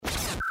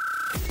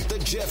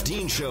Jeff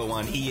Dean Show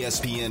on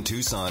ESPN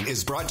Tucson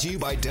is brought to you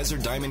by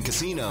Desert Diamond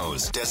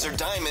Casinos. Desert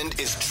Diamond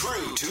is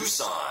true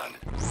Tucson.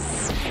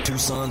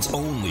 Tucson's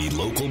only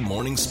local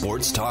morning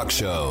sports talk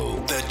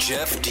show. The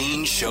Jeff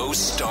Dean Show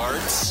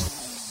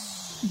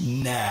starts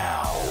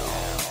now.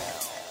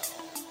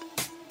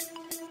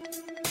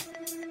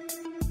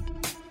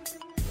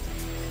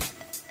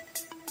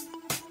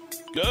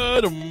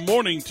 Good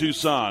morning,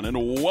 Tucson,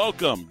 and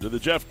welcome to the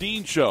Jeff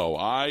Dean Show.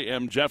 I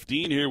am Jeff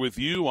Dean here with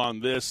you on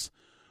this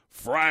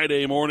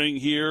Friday morning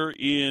here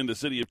in the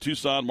city of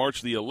Tucson,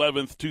 March the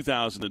 11th,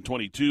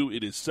 2022.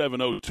 It is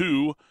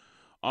 7:02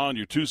 on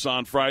your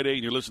Tucson Friday,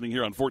 and you're listening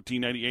here on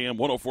 1490 AM,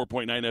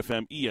 104.9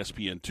 FM,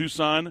 ESPN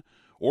Tucson,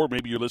 or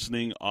maybe you're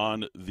listening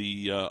on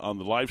the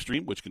live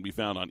stream, which can be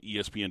found on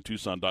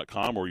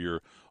ESPNTucson.com or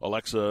your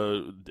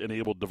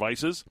Alexa-enabled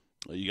devices.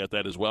 You got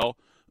that as well.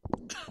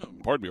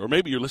 Pardon me. Or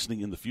maybe you're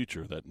listening in the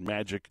future, that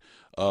magic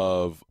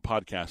of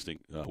podcasting,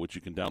 which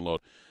you can download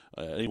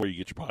anywhere you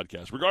get your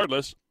podcast.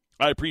 Regardless,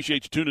 I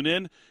appreciate you tuning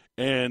in.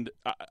 And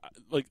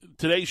like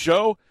today's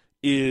show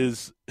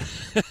is,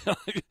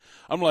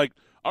 I'm like,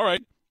 all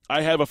right,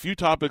 I have a few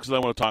topics that I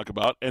want to talk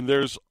about, and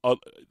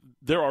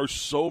there are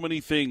so many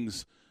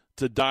things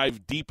to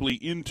dive deeply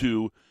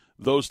into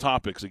those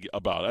topics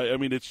about. I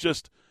mean, it's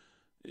just,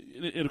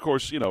 and of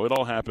course, you know, it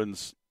all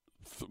happens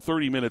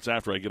 30 minutes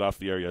after I get off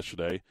the air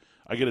yesterday.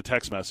 I get a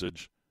text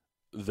message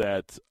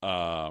that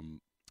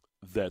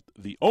that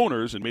the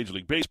owners in Major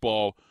League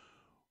Baseball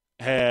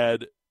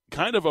had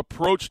kind of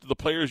approached the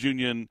players'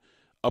 union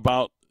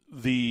about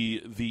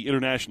the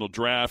international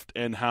draft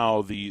and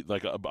how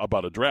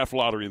about a draft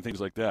lottery and things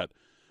like that.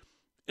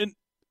 And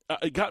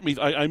it got me.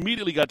 I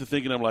immediately got to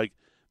thinking. I'm like,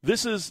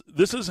 this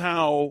is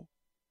how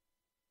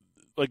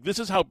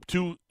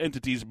two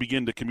entities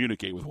begin to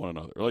communicate with one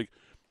another. Like,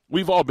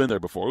 we've all been there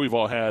before. We've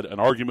all had an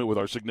argument with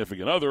our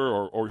significant other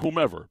or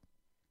whomever,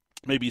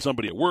 maybe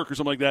somebody at work or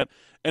something like that,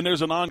 and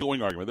there's an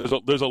ongoing argument.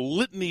 There's a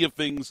litany of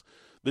things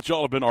that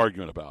y'all have been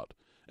arguing about,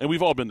 and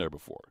we've all been there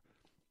before.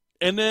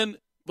 And then,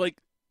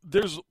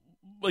 there's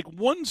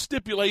one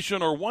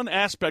stipulation or one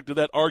aspect of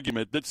that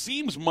argument that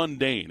seems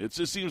mundane. It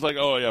just seems like,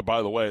 oh, yeah,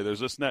 by the way,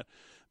 there's this and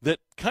that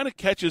kind of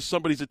catches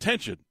somebody's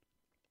attention.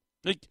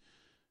 Like,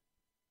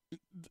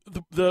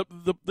 the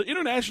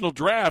international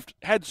draft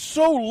had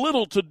so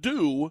little to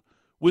do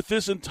with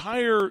this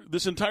entire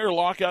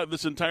lockout,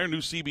 this entire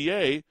new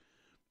CBA,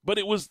 but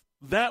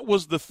that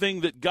was the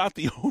thing that got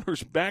the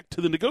owners back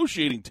to the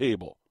negotiating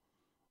table.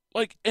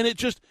 And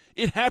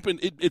it happened.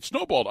 It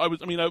snowballed. I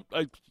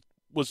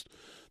was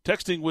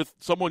texting with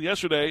someone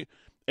yesterday,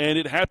 and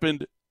it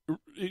happened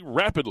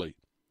rapidly.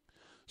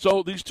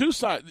 So these two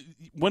sides,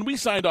 when we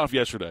signed off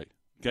yesterday,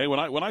 okay,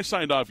 when I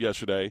signed off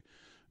yesterday,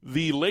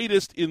 the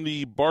latest in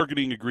the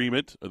bargaining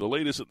agreement, the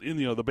latest in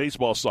the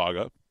baseball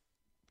saga,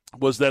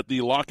 was that the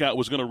lockout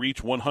was going to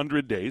reach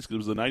 100 days, because it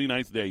was the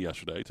 99th day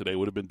yesterday. Today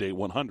would have been day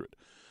 100.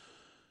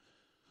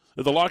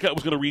 That the lockout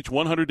was going to reach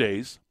 100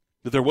 days,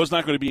 that there was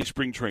not going to be any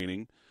spring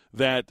training,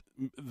 that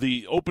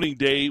the opening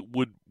day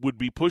would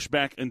be pushed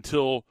back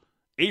until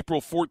April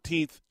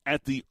 14th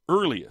at the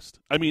earliest.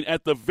 I mean,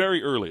 at the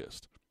very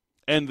earliest.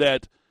 And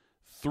that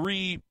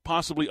 3,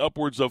 possibly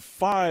upwards of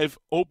 5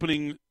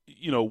 opening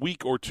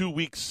week or 2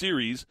 week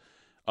series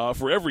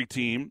for every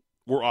team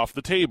were off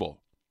the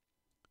table.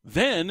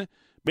 Then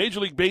Major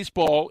League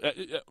Baseball,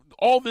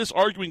 all this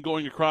arguing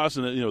going across,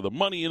 and the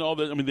money and all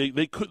that. I mean,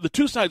 the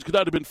two sides could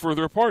not have been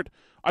further apart.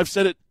 I've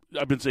said it.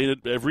 I've been saying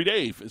it every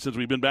day since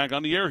we've been back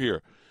on the air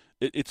here.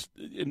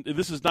 And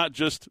this is not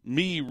just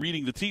me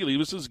reading the tea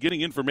leaves. This is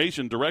getting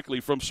information directly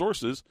from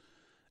sources,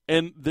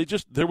 and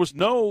there was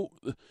no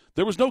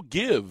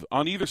give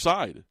on either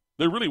side.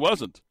 There really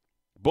wasn't.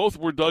 Both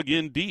were dug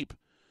in deep.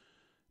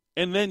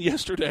 And then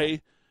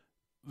yesterday,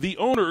 the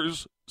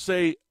owners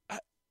say,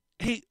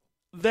 "Hey,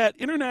 that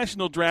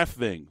international draft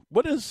thing.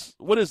 What is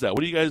that?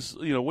 What do you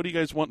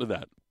guys want to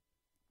that?"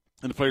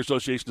 And the Players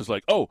Association is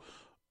like, "Oh,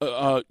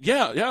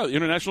 yeah,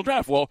 international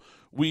draft. Well,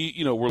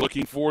 we're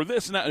looking for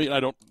this and that." I mean, I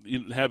don't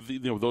have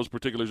those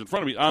particulars in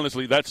front of me.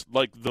 Honestly, that's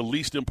like the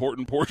least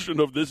important portion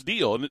of this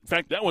deal. And in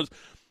fact,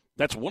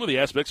 that's one of the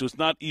aspects that's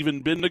not even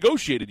been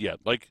negotiated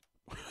yet.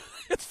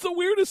 It's the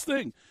weirdest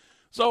thing.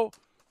 So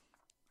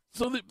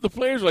the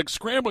players are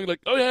scrambling,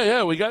 "Oh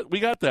yeah, we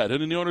got that."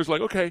 And then the owner's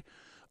like, "Okay,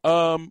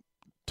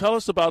 tell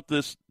us about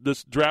this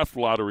draft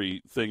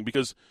lottery thing,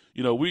 because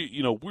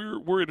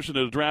we're interested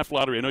in a draft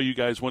lottery. I know you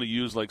guys want to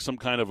use some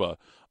kind of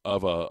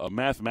a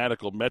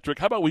mathematical metric.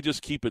 How about we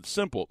just keep it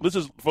simple?" This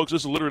is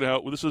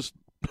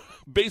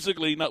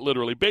basically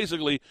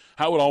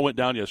how it all went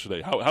down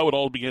yesterday. How it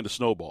all began to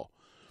snowball.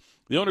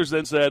 The owners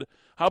then said,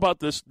 "How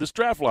about this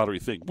draft lottery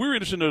thing? We're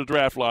interested in a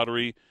draft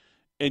lottery,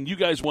 and you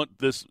guys want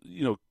this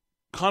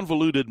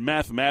convoluted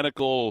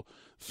mathematical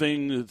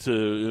thing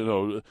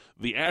to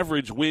the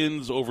average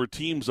wins over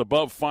teams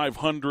above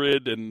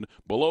 500 and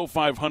below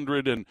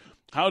 500, and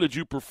how did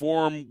you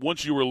perform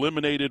once you were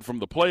eliminated from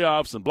the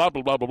playoffs, and blah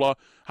blah blah blah blah.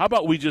 How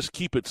about we just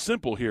keep it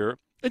simple here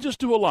and just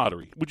do a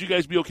lottery? Would you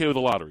guys be okay with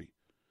a lottery?"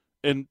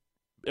 And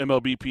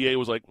MLBPA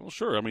was like, "Well,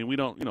 sure. I mean, we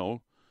don't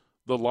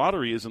the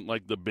lottery isn't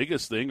like the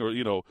biggest thing,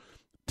 or,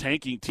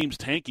 teams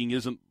tanking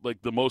isn't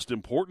like the most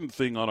important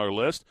thing on our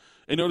list.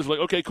 And owners are like,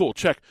 okay, cool,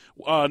 check.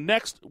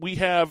 Next, we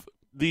have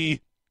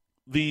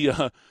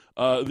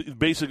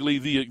basically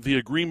the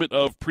agreement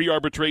of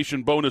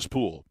pre-arbitration bonus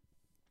pool.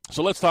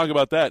 So let's talk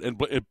about that.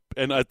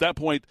 And at that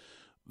point,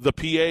 the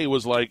PA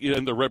was like,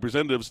 and the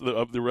representatives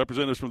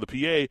from the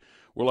PA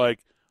were like,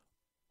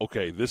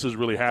 okay, this is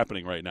really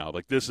happening right now.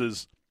 Like this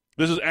is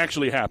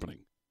actually happening.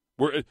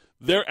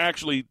 They're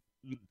actually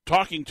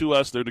talking to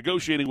us. They're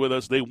negotiating with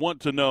us. They want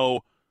to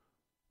know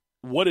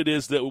what it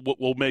is that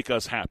will make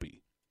us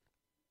happy.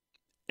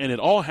 And it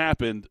all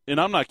happened, and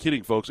I'm not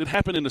kidding, folks. It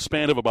happened in the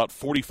span of about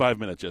 45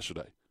 minutes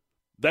yesterday.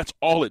 That's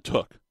all it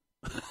took.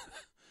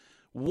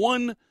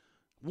 One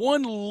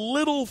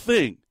little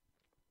thing.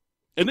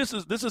 And this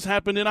has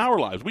happened in our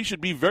lives. We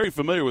should be very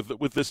familiar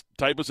with this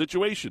type of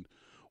situation.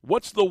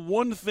 What's the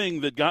one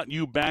thing that got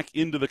you back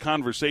into the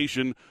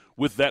conversation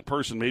with that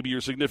person, maybe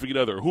your significant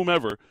other,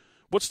 whomever?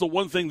 What's the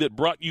one thing that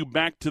brought you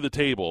back to the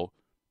table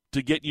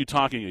to get you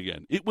talking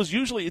again? It's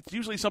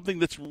usually something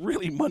that's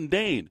really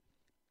mundane.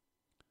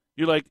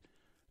 You're like,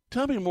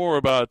 tell me more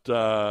about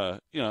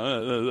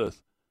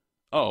this.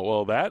 Oh,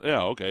 well, that?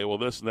 Yeah, okay, well,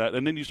 this and that.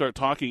 And then you start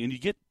talking,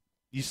 and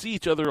you see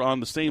each other on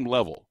the same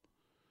level.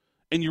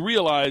 And you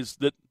realize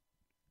that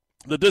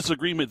the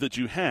disagreement that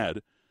you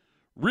had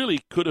really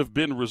could have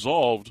been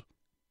resolved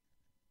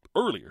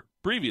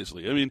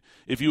previously. I mean,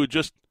 if you had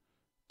just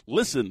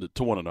listened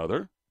to one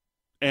another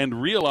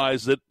and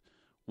realized that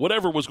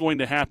whatever was going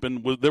to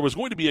happen, there was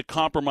going to be a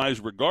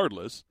compromise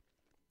regardless.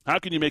 How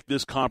can you make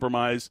this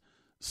compromise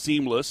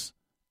seamless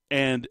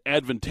and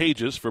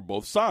advantageous for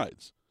both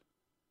sides?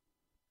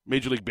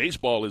 Major League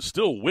Baseball is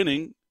still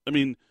winning. I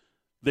mean,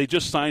 they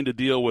just signed a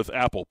deal with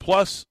Apple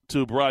Plus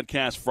to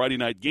broadcast Friday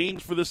night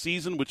games for the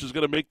season, which is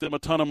going to make them a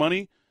ton of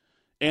money.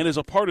 And as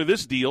a part of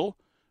this deal,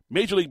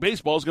 Major League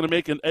Baseball is going to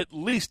make at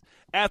least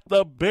at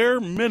the bare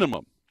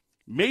minimum,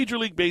 Major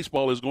League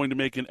Baseball is going to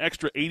make an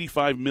extra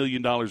 $85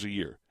 million a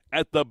year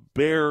at the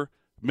bare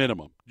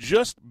minimum,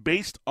 just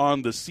based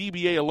on the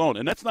CBA alone.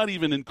 And that's not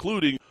even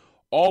including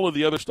all of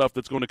the other stuff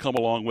that's going to come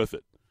along with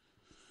it.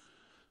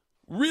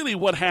 Really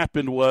what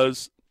happened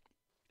was,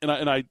 and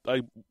I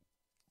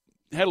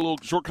had a little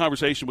short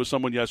conversation with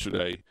someone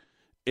yesterday,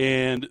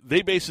 and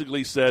they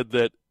basically said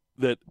that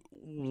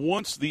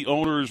once the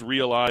owners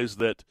realized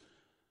that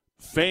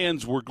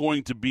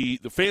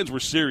the fans were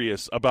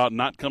serious about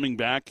not coming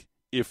back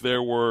if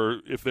there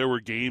were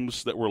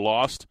games that were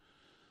lost,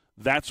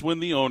 that's when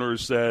the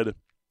owners said,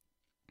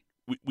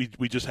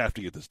 we just have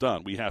to get this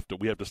done. We have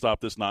to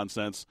stop this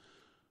nonsense.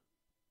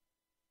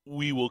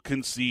 We will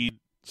concede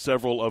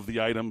several of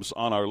the items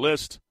on our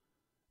list,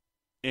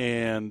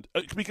 and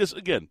because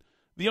again,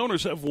 the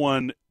owners have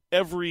won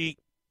every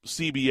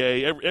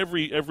CBA,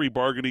 every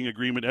bargaining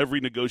agreement, every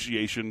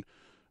negotiation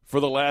for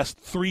the last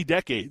 3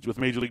 decades with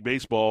Major League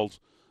Baseball's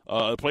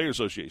Players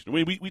Association. I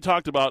mean, we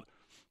talked about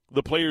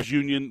the Players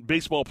Union,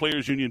 Baseball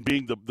Players Union,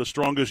 being the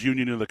strongest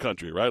union in the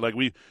country, right? Like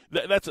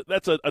that's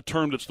a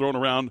term that's thrown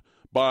around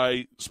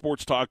by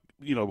sports talk,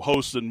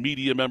 hosts and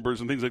media members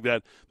and things like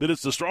that. That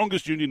it's the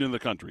strongest union in the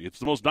country. It's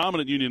the most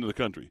dominant union in the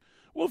country.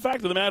 Well, the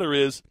fact of the matter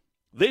is,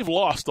 they've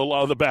lost a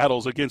lot of the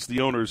battles against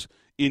the owners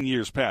in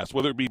years past,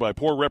 whether it be by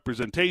poor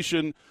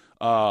representation,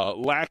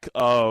 lack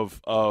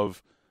of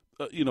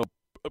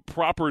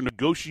proper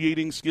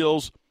negotiating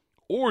skills,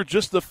 or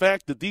just the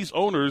fact that these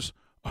owners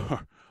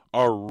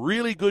are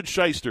really good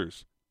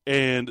shysters,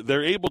 and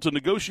they're able to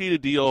negotiate a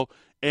deal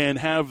and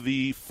have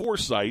the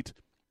foresight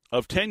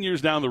of 10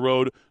 years down the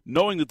road,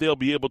 knowing that they'll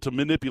be able to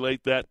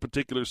manipulate that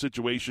particular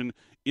situation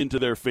into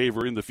their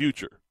favor in the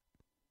future,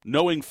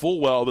 knowing full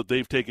well that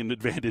they've taken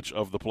advantage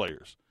of the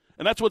players.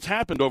 And that's what's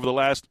happened over the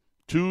last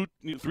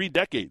 2-3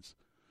 decades.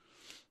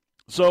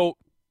 So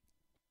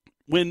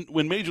when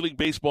Major League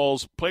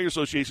Baseball's Players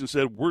Association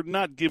said, we're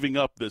not giving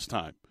up this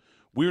time,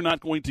 we're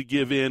not going to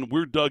give in,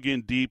 we're dug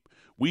in deep,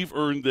 we've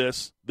earned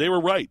this, they were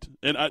right.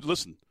 And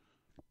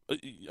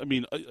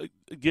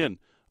again,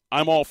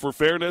 I'm all for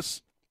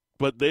fairness,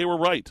 but they were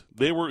right.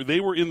 They were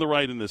in the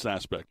right in this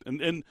aspect.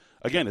 And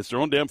again, it's their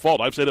own damn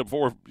fault. I've said it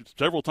before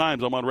several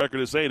times. I'm on record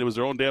as saying it was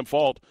their own damn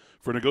fault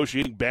for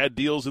negotiating bad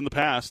deals in the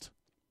past.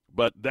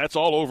 But that's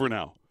all over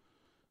now.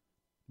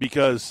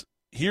 Because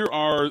here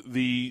are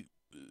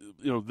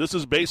this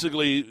is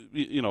basically,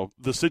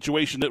 the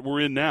situation that we're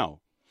in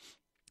now.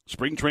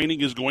 Spring training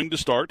is going to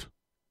start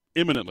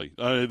imminently.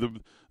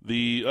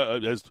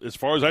 As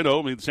far as I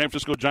know, the San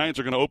Francisco Giants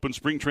are going to open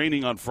spring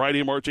training on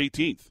Friday, March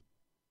 18th.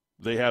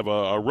 They have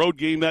a road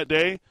game that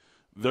day.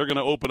 They're going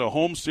to open a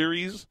home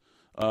series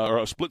or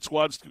a split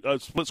squad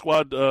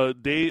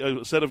day,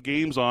 a set of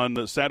games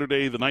on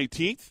Saturday the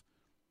 19th,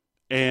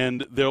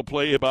 and they'll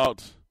play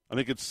about I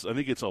think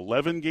it's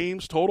 11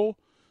 games total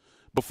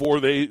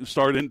before they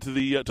start into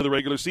the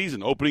regular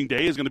season. Opening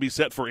day is going to be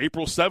set for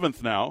April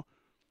 7th now,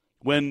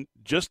 when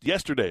just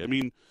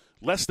yesterday,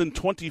 less than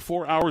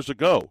 24 hours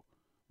ago,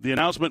 the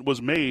announcement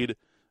was made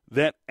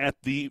that at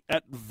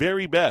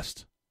very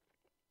best,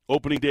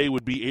 opening day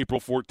would be April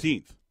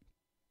 14th.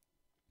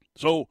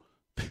 So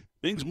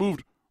things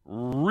moved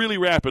really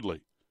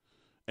rapidly.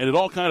 And it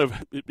all kind of,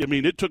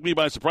 it took me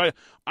by surprise.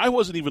 I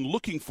wasn't even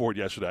looking for it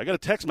yesterday. I got a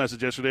text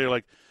message yesterday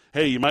like,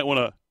 hey, you might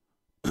want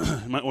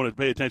to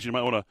pay attention. You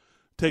might want to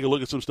take a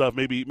look at some stuff.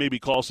 Maybe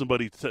call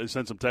somebody,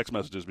 send some text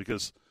messages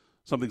because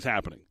something's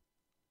happening.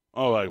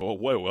 Oh, like, well,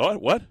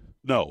 wait, what?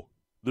 No,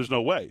 there's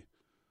no way.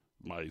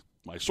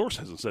 My source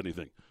hasn't said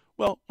anything.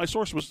 Well, my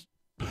source was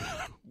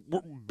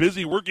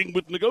busy working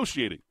with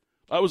negotiating.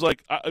 I was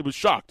like, I was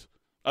shocked.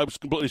 I was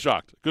completely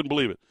shocked. Couldn't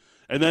believe it.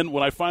 And then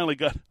when I finally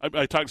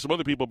I talked to some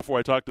other people before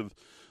I talked to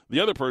the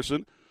other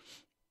person,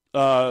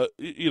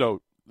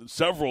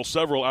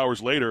 several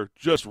hours later,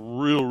 just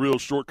real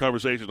short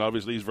conversation.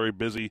 Obviously, he's very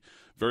busy,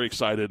 very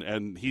excited,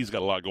 and he's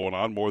got a lot going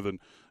on more than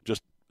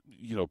just,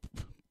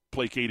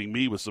 placating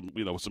me with some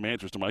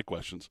answers to my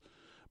questions.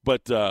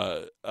 But,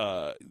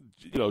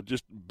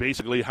 just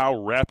basically how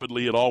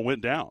rapidly it all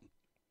went down.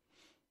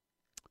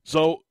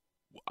 So,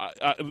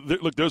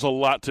 look, there's a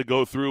lot to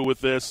go through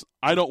with this.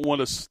 I don't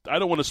want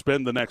to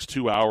spend the next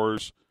 2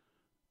 hours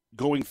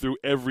going through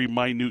every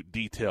minute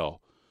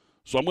detail.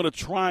 So I'm going to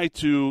try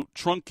to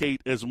truncate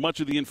as much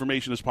of the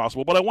information as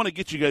possible, but I want to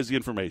get you guys the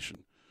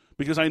information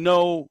because I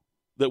know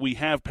that we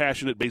have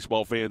passionate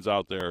baseball fans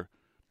out there.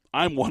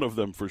 I'm one of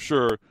them for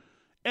sure.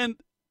 And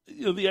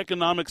the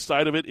economic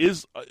side of it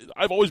is,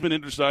 I've always been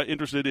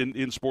interested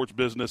in sports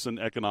business and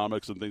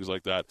economics and things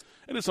like that.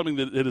 And it's something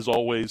that it is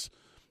always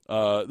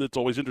that's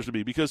always interested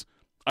me because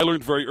I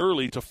learned very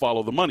early to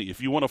follow the money.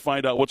 If you want to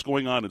find out what's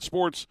going on in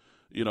sports,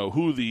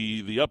 who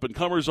the up and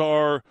comers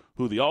are,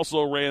 who the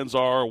also rans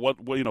are,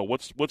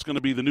 what's going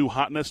to be the new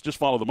hotness, just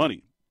follow the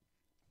money.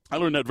 I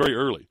learned that very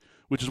early,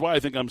 which is why I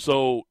think I'm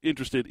so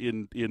interested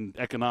in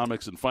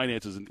economics and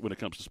finances when it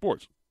comes to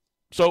sports.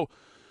 So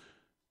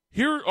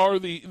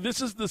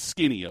this is the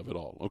skinny of it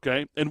all,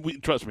 okay?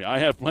 And trust me, I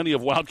have plenty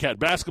of Wildcat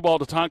basketball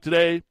to talk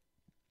today.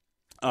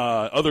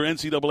 Other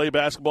NCAA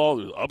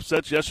basketball,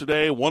 upsets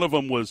yesterday. One of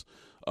them was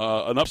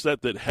an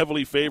upset that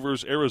heavily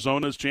favors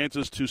Arizona's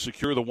chances to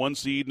secure the 1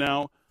 seed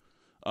now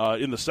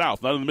in the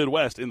South, not in the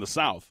Midwest, in the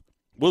South.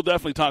 We'll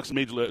definitely talk some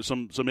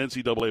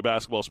NCAA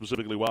basketball,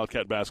 specifically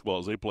Wildcat basketball,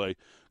 as they play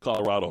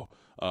Colorado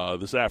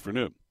this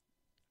afternoon.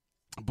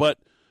 But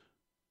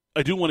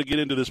I do want to get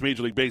into this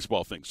Major League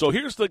Baseball thing. So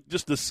here's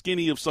just the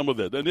skinny of some of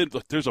it. And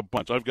there's a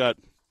bunch. I've got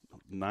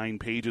 9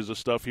 pages of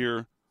stuff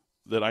here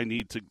that I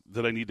need to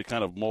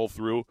kind of mull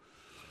through.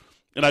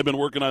 And I've been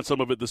working on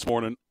some of it this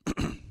morning.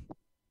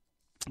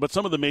 But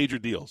some of the major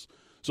deals.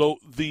 So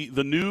the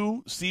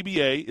new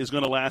CBA is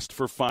going to last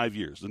for 5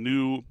 years. The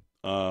new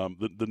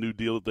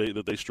deal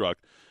that they struck.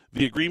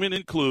 The agreement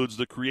includes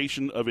the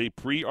creation of a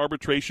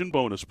pre-arbitration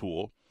bonus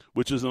pool,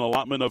 which is an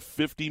allotment of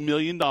 $50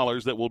 million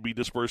that will be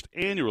dispersed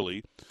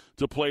annually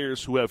to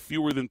players who have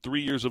fewer than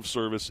 3 years of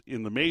service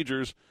in the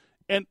majors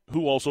and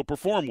who also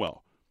perform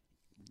well.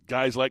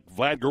 Guys like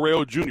Vlad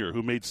Guerrero Jr.,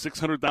 who made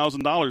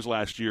 $600,000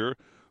 last year,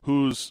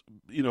 who's,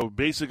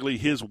 basically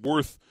his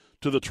worth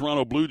to the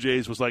Toronto Blue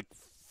Jays was like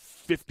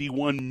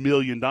 $51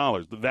 million,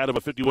 that of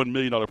a $51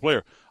 million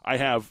player.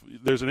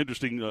 There's an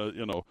interesting,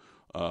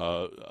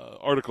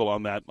 article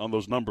on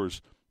those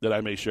numbers that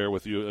I may share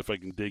with you if I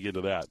can dig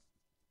into that.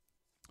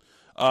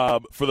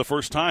 For the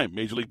first time,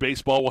 Major League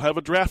Baseball will have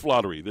a draft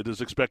lottery that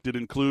is expected to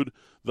include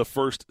the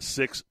first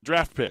 6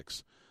 draft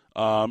picks.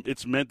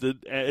 It's meant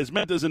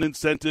as an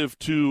incentive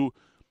to,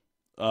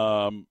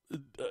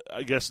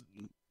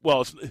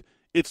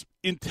 it's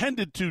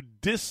intended to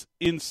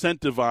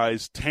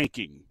disincentivize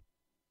tanking,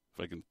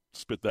 if I can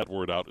spit that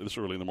word out this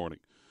early in the morning.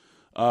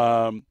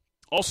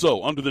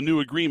 Also, under the new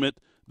agreement,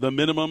 the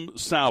minimum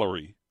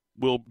salary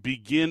will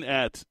begin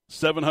at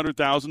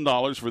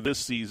 $700,000 for this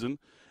season,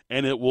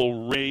 and it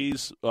will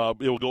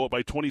go up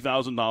by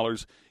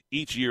 $20,000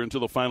 each year until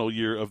the final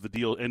year of the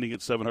deal, ending at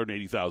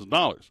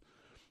 $780,000.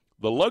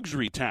 The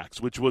luxury tax,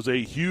 which was a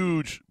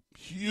huge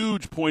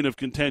point of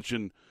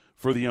contention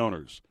for the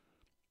owners.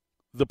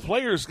 The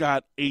players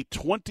got a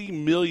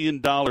 $20 million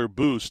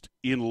boost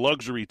in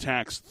luxury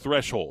tax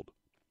threshold.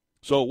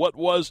 So what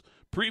was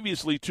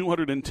previously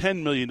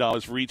 $210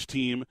 million for each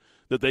team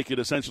that they could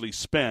essentially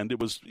spend, it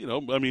was,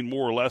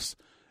 more or less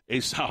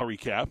a salary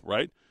cap,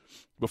 right?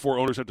 Before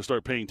owners have to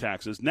start paying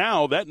taxes.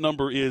 Now that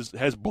number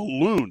has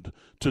ballooned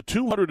to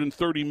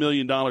 $230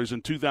 million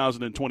in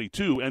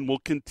 2022 and will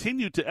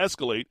continue to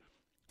escalate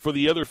for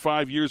the other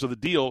 5 years of the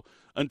deal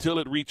until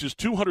it reaches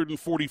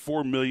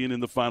 $244 million in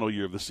the final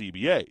year of the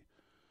CBA.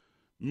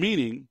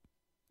 Meaning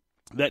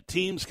that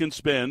teams can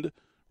spend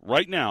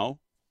right now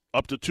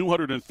up to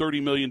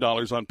 $230 million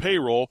on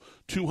payroll,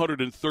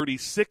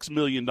 $236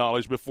 million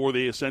before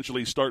they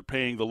essentially start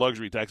paying the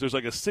luxury tax. There's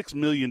like a $6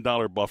 million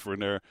buffer in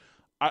there.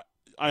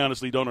 I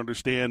honestly don't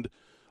understand.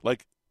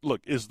 Like,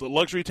 look, is the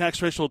luxury tax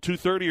threshold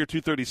 230 or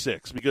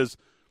 236? Because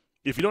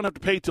if you don't have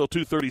to pay till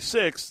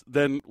 236,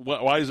 then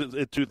why is it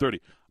at 230?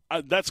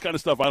 That's kind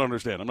of stuff I don't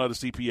understand. I'm not a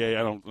CPA.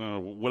 I don't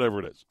whatever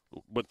it is.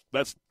 But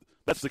that's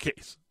the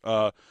case.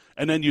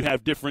 And then you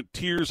have different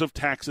tiers of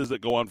taxes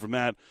that go on from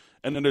that.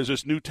 And then there's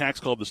this new tax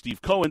called the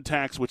Steve Cohen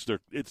tax, which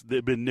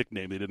they've been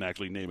nicknamed. They didn't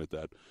actually name it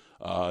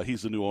that.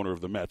 He's the new owner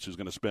of the Mets, who's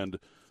going to spend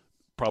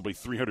probably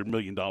 $300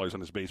 million on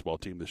his baseball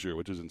team this year,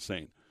 which is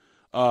insane.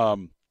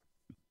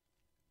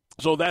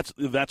 So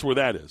that's where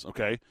that is,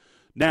 okay?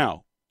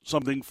 Now,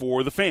 something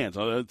for the fans,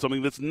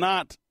 something that's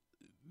not,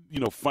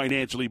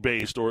 financially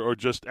based or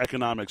just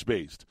economics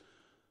based.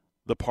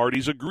 The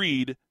parties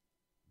agreed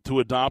to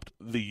adopt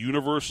the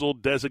universal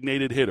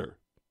designated hitter.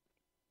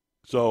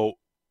 So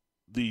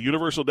the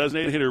universal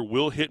designated hitter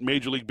will hit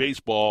Major League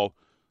Baseball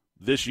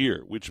this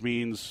year, which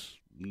means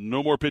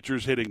no more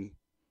pitchers hitting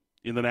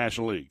in the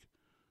National League.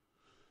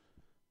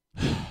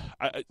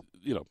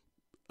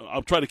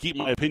 I'll try to keep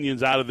my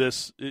opinions out of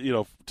this.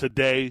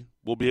 Today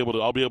I'll be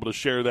able to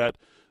share that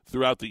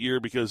throughout the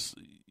year because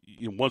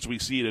once we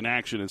see it in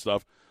action and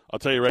stuff, I'll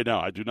tell you right now,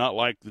 I do not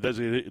like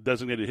the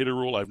designated hitter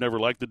rule. I've never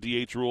liked the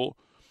DH rule.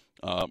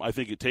 I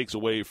think it takes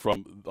away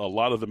from a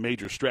lot of the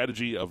major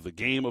strategy of the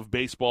game of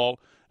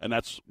baseball, and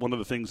that's one of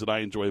the things that I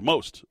enjoy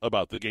most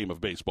about the game of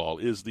baseball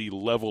is the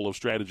level of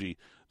strategy,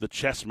 the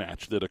chess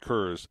match that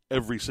occurs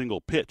every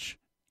single pitch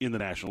in the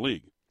National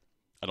League.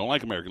 I don't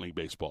like American League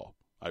Baseball.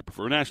 I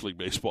prefer National League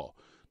Baseball.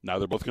 Now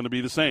they're both going to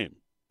be the same.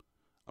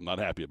 I'm not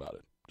happy about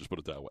it. Just put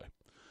it that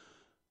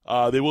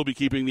way. They will be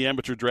keeping the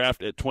amateur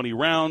draft at 20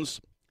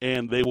 rounds,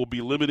 and they will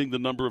be limiting the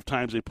number of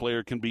times a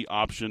player can be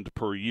optioned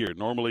per year.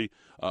 Normally,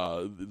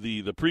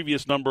 the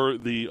previous number,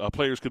 the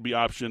players could be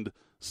optioned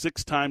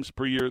 6 times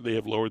per year. They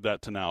have lowered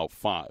that to now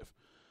 5.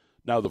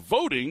 Now, the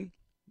voting,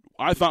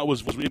 I thought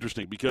was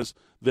interesting because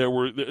there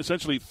were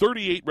essentially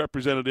 38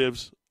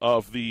 representatives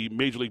of the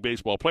Major League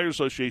Baseball Players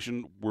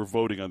Association were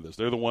voting on this.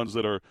 They're the ones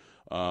that are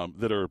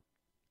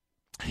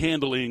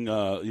handling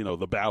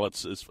the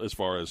ballots as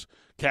far as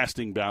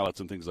casting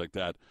ballots and things like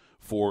that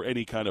for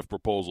any kind of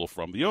proposal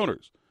from the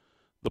owners.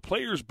 The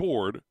Players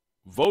Board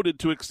voted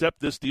to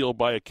accept this deal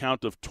by a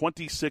count of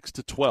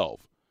 26-12.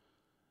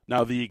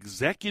 Now, the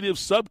executive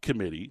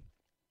subcommittee,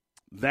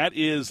 that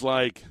is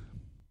like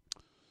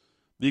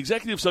the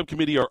executive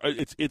subcommittee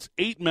it's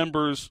 8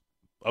 members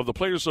of the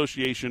Players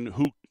Association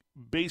who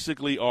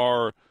basically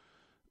are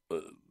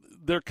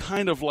they're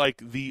kind of like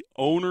the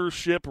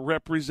ownership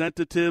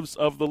representatives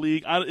of the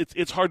league.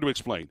 It's hard to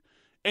explain.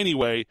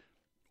 Anyway,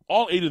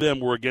 all 8 of them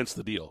were against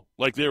the deal.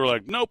 Like they were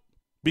like, nope,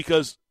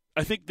 because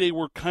I think they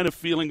were kind of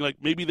feeling like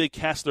maybe they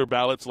cast their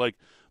ballots like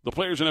the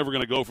players are never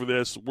going to go for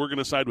this. We're going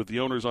to side with the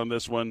owners on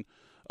this one.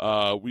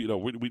 We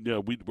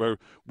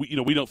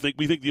don't think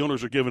the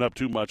owners are giving up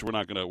too much. We're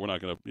not going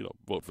to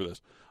vote for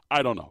this.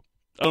 I don't know.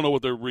 I don't know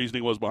what their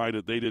reasoning was behind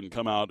it. They didn't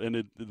come out,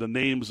 and the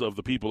names of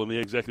the people in the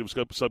executive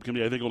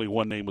subcommittee, I think only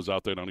one name was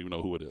out there. I don't even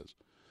know who it is.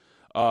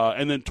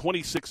 And then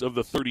 26 of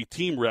the 30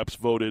 team reps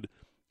voted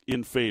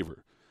in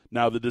favor.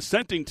 Now, the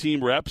dissenting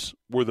team reps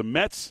were the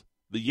Mets,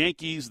 the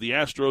Yankees, the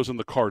Astros, and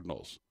the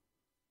Cardinals.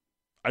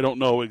 I don't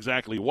know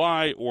exactly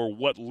why or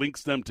what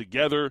links them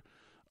together.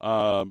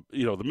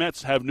 The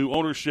Mets have new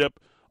ownership.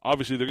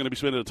 Obviously, they're going to be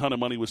spending a ton of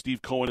money with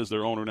Steve Cohen as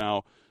their owner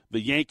now. The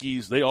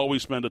Yankees, they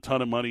always spend a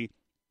ton of money.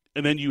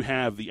 And then you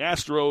have the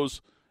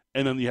Astros,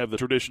 and then you have the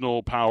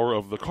traditional power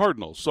of the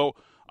Cardinals. So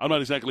I'm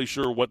not exactly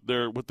sure what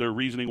their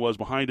reasoning was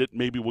behind it.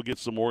 Maybe we'll get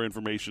some more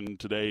information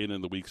today and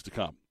in the weeks to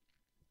come.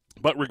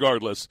 But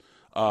regardless,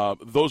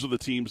 those are the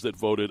teams that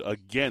voted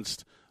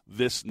against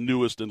this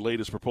newest and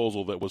latest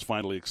proposal that was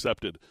finally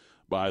accepted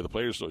by the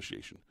Players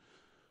Association.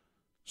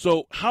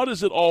 So how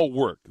does it all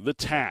work? The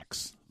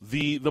tax,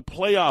 the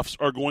playoffs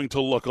are going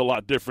to look a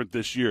lot different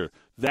this year.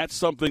 That's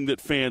something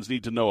that fans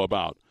need to know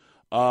about.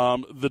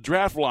 The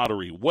draft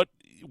lottery, what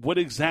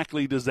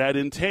exactly does that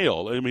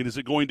entail? I mean, is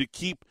it going to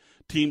keep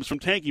teams from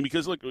tanking?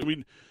 Because, look, I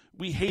mean,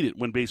 we hate it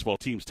when baseball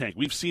teams tank.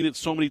 We've seen it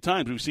so many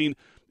times. We've seen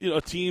a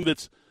team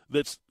that's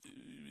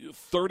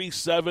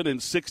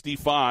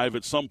 37-65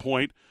 at some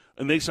point,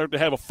 and they start to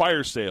have a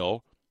fire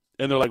sale,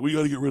 and they're like, we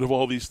got to get rid of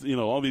all these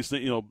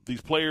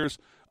these players.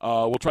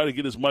 We'll try to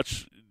get as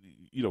much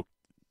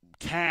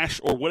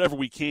cash or whatever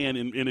we can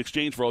in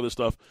exchange for all this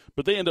stuff,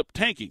 but they end up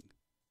tanking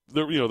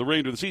the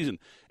remainder of the season,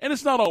 and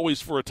it's not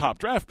always for a top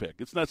draft pick.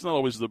 That's not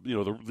always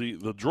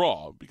the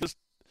draw, because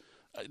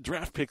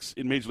draft picks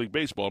in Major League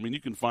Baseball, I mean, you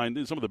can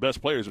find some of the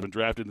best players have been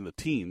drafted in the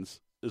teens,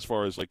 as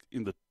far as like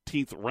in the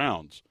 10th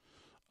rounds.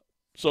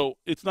 So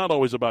it's not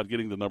always about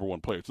getting the number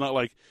one player. It's not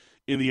like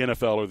in the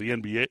NFL or the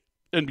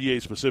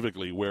NBA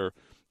specifically, where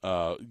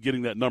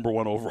getting that number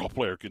one overall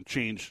player can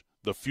change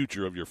the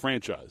future of your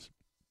franchise.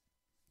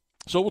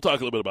 So we'll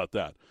talk a little bit about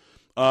that.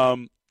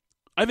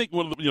 I think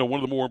one of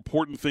the more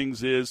important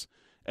things is,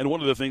 and one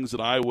of the things that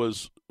I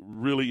was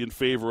really in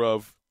favor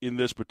of in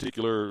this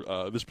particular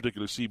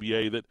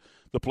CBA that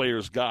the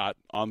players got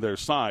on their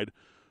side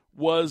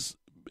was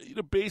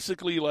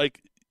basically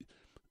like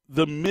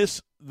the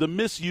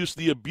misuse,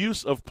 the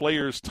abuse of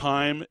players'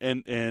 time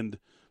and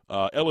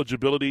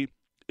eligibility.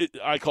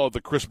 I call it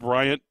the Chris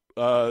Bryant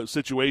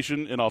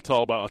situation, and I'll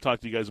talk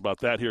to you guys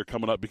about that here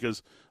coming up,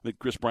 because I think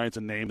Chris Bryant's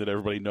a name that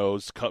everybody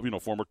knows.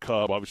 Former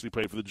Cub, obviously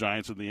played for the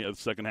Giants in the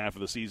second half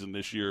of the season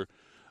this year.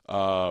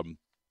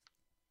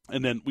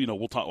 And then,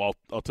 we'll talk.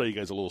 I'll tell you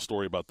guys a little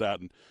story about that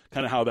and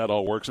kind of how that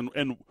all works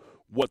and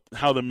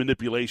how the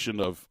manipulation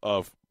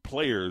of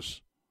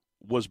players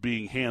was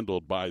being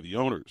handled by the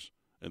owners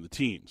and the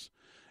teams.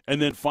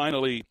 And then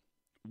finally,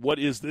 what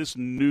is this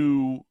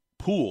new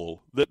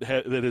pool that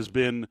has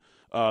been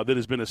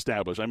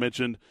established? I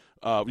mentioned,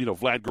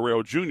 Vlad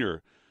Guerrero Jr.,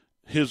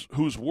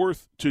 whose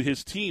worth to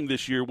his team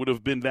this year would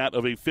have been that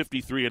of a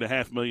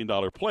 $53.5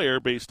 million player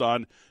based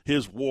on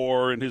his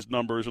WAR and his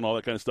numbers and all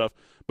that kind of stuff.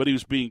 But he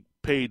was being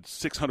paid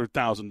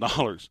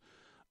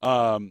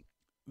 $600,000.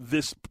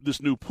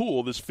 This new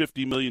pool, this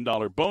 $50 million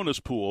bonus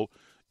pool,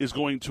 is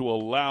going to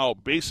allow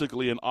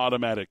basically an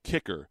automatic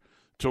kicker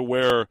to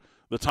where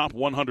the top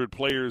 100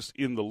 players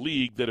in the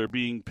league that are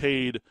being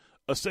paid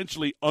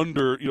essentially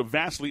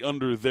vastly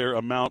under their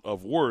amount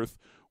of worth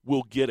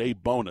will get a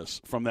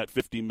bonus from that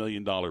 $50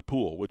 million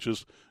pool, which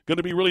is going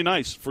to be really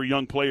nice for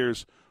young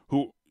players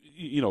who,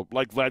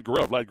 like Vlad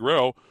Guerrero. Vlad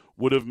Guerrero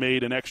would have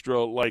made an extra,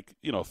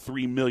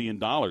 $3 million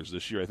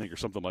this year, I think, or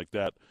something like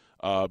that,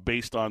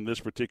 based on this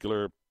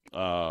particular,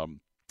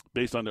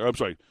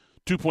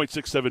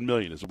 $2.67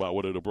 million is about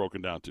what it would have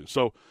broken down to.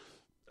 So,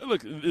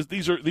 look,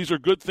 these are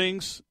good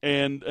things,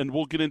 and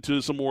we'll get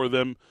into some more of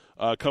them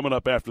coming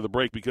up after the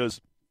break, because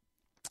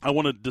I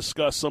want to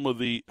discuss some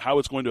of how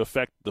it's going to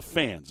affect the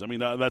fans. I mean,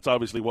 that's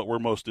obviously what we're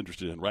most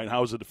interested in, right? How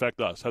does it affect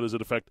us? How does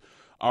it affect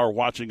our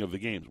watching of the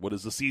games? What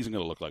is the season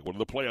going to look like? What are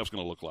the playoffs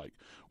going to look like?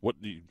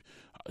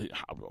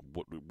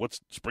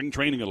 What's spring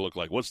training going to look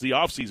like? What's the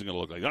offseason going to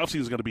look like? The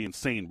offseason is going to be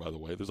insane, by the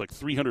way. There's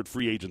 300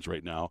 free agents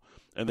right now,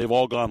 and they've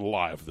all gone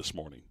live this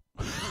morning.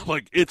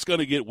 It's going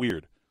to get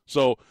weird.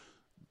 So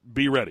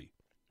be ready.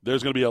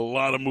 There's going to be a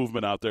lot of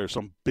movement out there,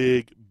 some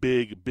big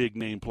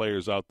name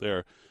players out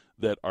there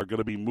that are going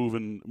to be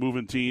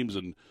moving teams,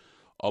 and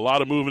a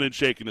lot of moving and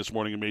shaking this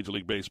morning in Major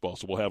League Baseball.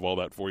 So we'll have all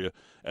that for you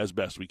as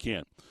best we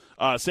can.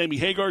 Sammy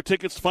Hagar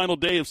tickets, final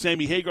day of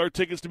Sammy Hagar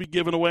tickets to be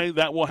given away.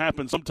 That will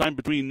happen sometime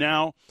between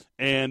now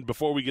and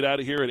before we get out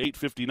of here at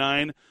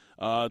 8:59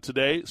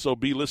 today. So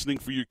be listening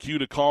for your cue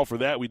to call for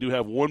that. We do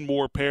have one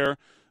more pair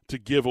to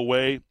give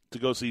away to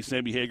go see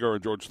Sammy Hagar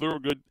and George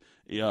Thorogood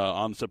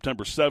on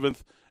September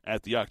 7th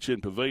at the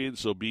Ak-Chin Pavilion.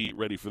 So be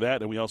ready for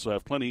that. And we also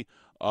have plenty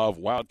of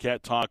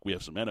Wildcat talk. We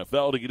have some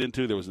NFL to get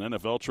into. There was an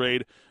NFL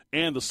trade,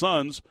 and the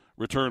Suns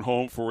return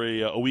home for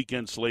a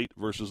weekend slate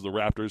versus the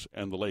Raptors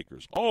and the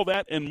Lakers. All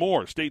that and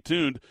more. Stay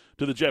tuned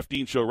to the Jeff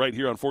Dean Show right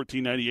here on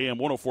 1490 AM,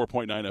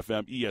 104.9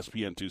 FM,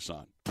 ESPN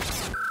Tucson.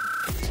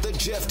 The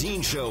Jeff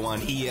Dean Show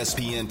on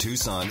ESPN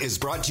Tucson is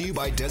brought to you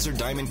by Desert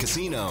Diamond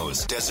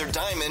Casinos. Desert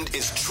Diamond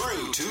is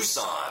true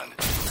Tucson.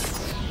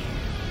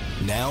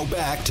 Now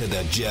back to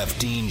the Jeff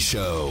Dean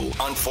Show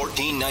on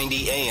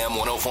 1490 AM,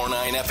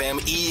 104.9 FM,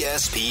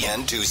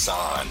 ESPN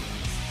Tucson.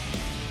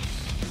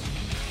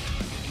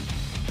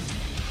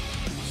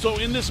 So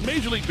in this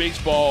Major League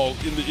Baseball,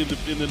 in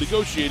the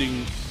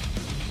negotiating,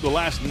 the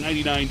last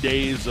 99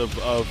 days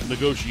of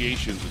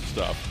negotiations and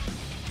stuff,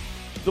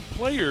 the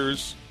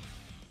players,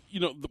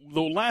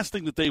 the last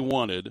thing that they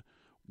wanted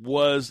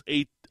was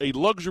a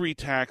luxury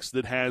tax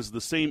that has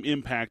the same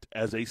impact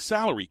as a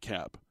salary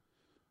cap.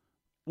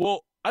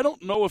 Well, I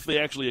don't know if they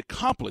actually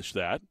accomplished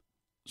that.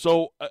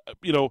 So,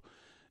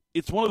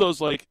 it's one of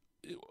those,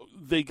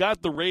 they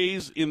got the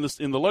raise in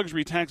the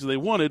luxury tax that they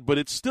wanted, but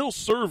it's still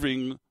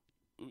serving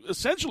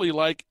essentially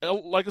like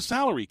a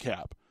salary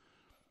cap.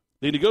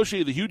 They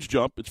negotiated the huge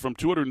jump. It's from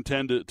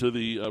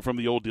 $210 from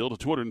the old deal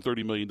to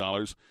 $230 million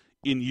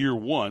in year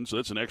one. So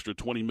that's an extra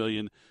 $20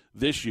 million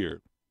this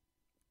year.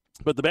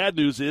 But the bad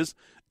news is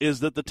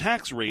that the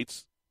tax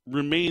rates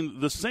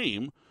remain the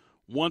same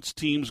once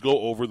teams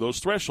go over those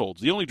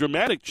thresholds. The only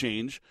dramatic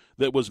change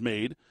that was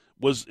made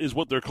is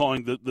what they're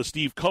calling the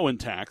Steve Cohen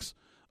tax,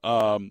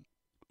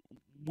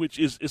 which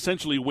is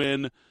essentially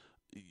when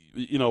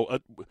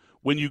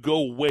you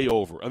go way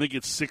over. I think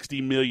it's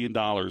 $60 million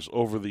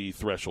over the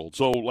threshold.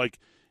 So,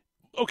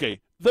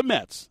 the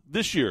Mets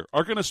this year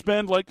are going to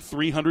spend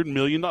 $300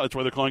 million. That's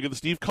why they're calling it the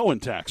Steve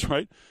Cohen tax,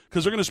 right?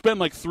 Because they're going to spend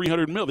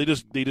 $300 million.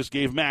 They just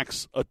gave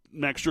Max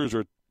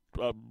Scherzer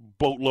a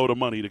boatload of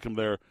money to come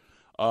there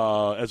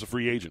as a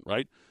free agent,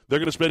 right? They're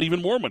going to spend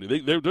even more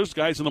money. There's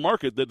guys in the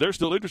market that they're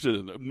still interested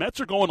in. The Mets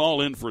are going all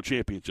in for a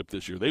championship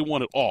this year. They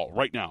want it all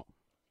right now.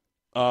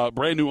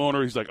 Brand new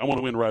owner, he's like, I want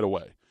to win right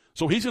away.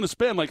 So he's going to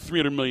spend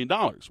 $300 million,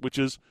 which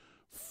is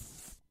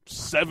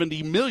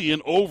 $70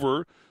 million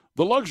over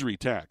the luxury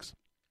tax.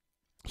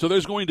 So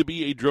there's going to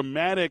be a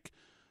dramatic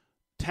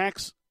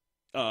tax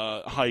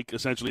hike,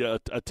 essentially a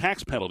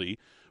tax penalty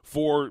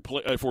for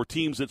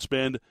teams that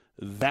spend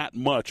that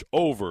much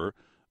over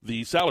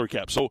the salary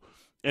cap. So,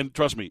 and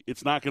trust me,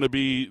 it's not going to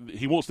be.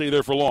 He won't stay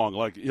there for long.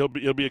 He'll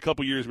be a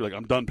couple years. Be like,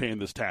 I'm done paying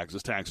this tax.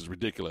 This tax is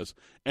ridiculous,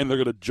 and they're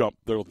going to jump.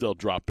 They'll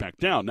drop back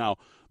down. Now,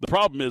 the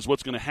problem is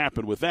what's going to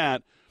happen with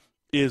that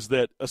is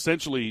that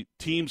essentially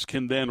teams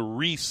can then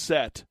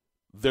reset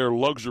their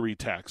luxury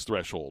tax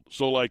threshold.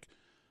 So,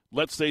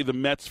 let's say the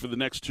Mets for the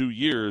next 2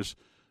 years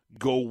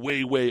go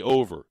way, way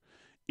over.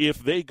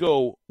 If they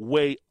go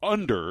way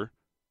under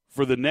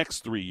for the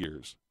next 3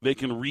 years, they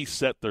can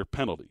reset their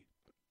penalty.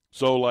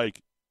 So,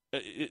 like,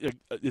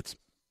 it's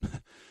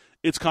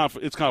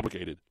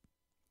complicated.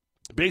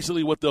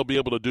 Basically, what they'll be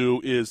able to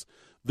do is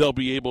they'll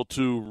be able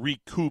to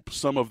recoup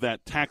some of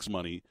that tax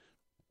money,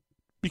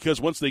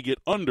 because once they get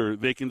under,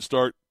 they can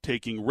start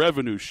taking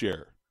revenue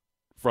share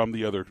from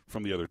the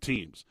other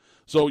teams.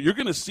 So you're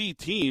going to see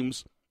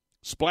teams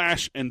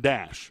splash and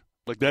dash.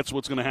 Like, that's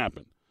what's going to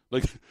happen.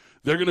 Like,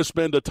 they're going to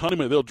spend a ton of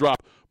money.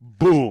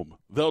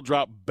 They'll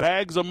drop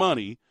bags of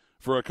money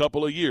for a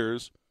couple of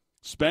years,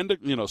 spend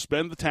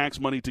the tax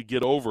money to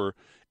get over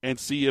and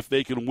see if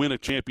they can win a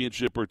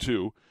championship or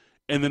two,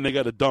 and then they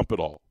got to dump it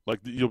all. Like,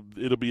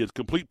 it'll be a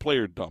complete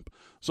player dump.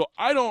 So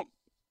I don't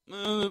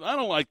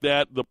like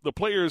that. The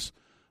players,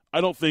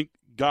 I don't think,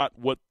 got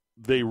what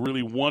they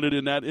really wanted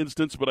in that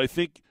instance, but I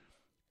think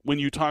when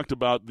you talked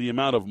about the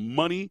amount of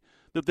money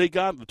that they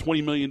got, the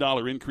 $20 million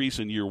increase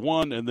in year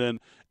one, and then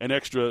an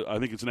extra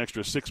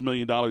 $6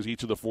 million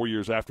each of the 4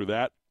 years after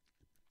that,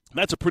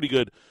 that's a pretty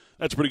good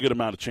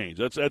amount of change.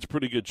 That's a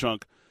pretty good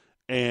chunk,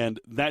 and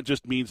that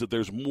just means that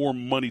there's more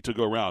money to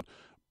go around.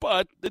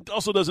 But it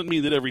also doesn't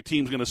mean that every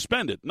team's going to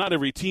spend it. Not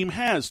every team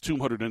has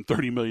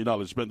 $230 million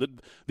to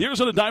spend. The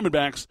Arizona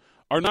Diamondbacks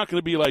are not going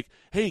to be like,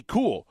 hey,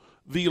 cool,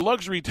 the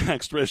luxury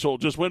tax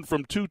threshold just went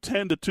from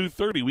 $210 to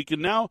 $230. We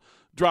can now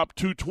drop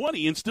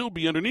 $220 and still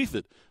be underneath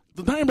it.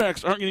 The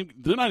Diamondbacks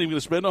they're not even going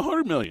to spend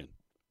 $100 million.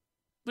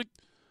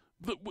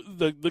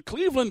 The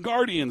Cleveland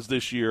Guardians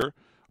this year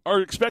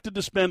are expected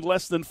to spend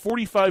less than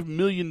 $45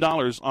 million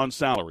on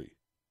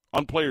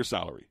player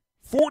salary.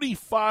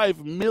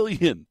 $45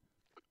 million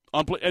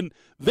on play, and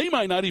they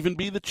might not even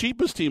be the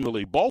cheapest team in the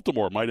league.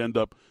 Baltimore might end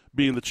up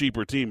being the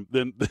cheaper team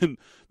than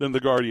the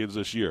Guardians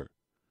this year.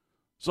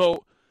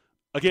 So,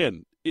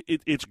 again,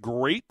 it's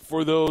great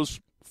for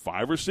those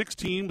 5 or 6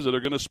 teams that are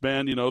going to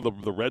spend,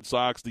 the Red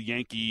Sox, the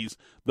Yankees,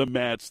 the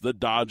Mets, the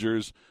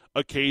Dodgers.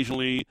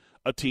 Occasionally,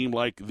 a team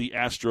like the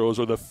Astros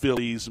or the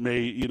Phillies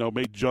may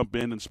jump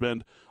in and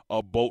spend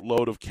a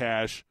boatload of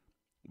cash.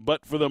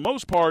 But for the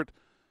most part,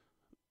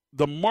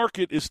 the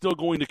market is still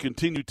going to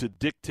continue to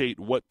dictate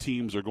what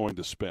teams are going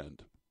to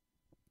spend.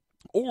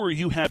 Or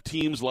you have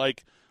teams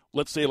like,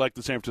 let's say, like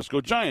the San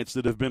Francisco Giants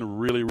that have been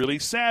really, really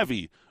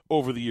savvy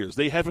over the years.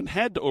 They haven't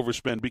had to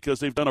overspend because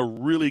they've done a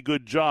really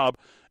good job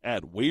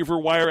at waiver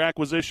wire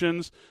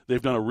acquisitions. They've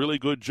done a really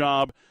good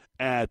job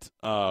at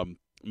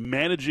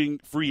managing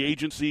free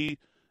agency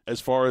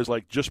as far as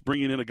like just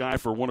bringing in a guy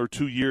for 1 or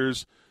 2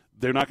 years.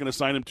 They're not going to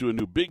sign him to a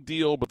new big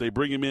deal, but they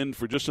bring him in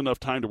for just enough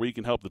time to where he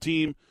can help the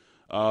team.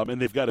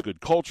 And they've got a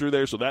good culture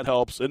there, so that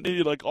helps. And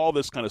like all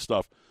this kind of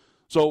stuff.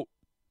 So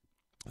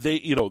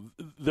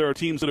there are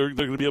teams that they're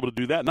going to be able to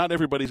do that. Not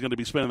everybody's going to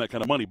be spending that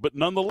kind of money, but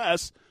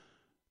nonetheless,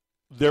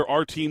 there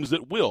are teams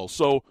that will.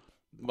 So,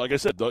 like I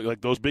said, like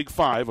those big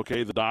 5,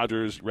 okay, the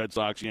Dodgers, Red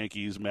Sox,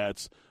 Yankees,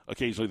 Mets,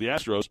 occasionally the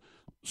Astros.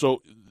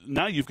 So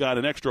now you've got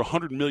an extra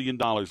 $100 million,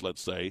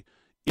 let's say,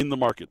 in the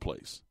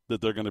marketplace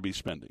that they're going to be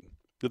spending,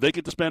 that they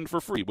get to spend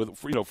for free,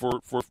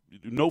 for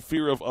no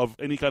fear of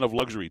any kind of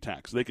luxury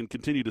tax. They can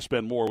continue to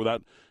spend more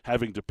without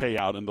having to pay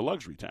out in the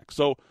luxury tax.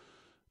 So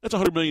that's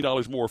 $100 million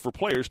more for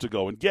players to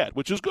go and get,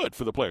 which is good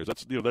for the players.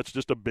 That's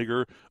just a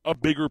bigger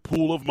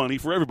pool of money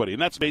for everybody,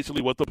 and that's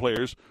basically what the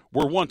players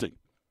were wanting.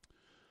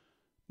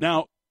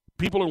 Now,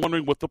 people are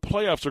wondering what the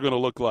playoffs are going to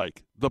look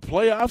like. The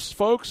playoffs,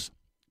 folks,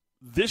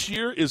 this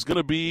year is going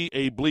to be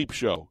a bleep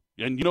show,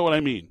 and you know what I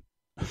mean.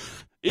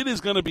 It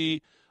is going to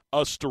be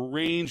a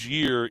strange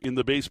year in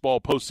the baseball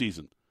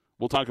postseason.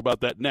 We'll talk about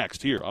that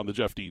next here on The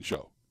Jeff Dean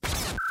Show.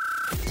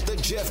 The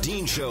Jeff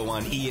Dean Show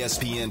on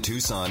ESPN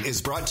Tucson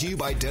is brought to you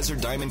by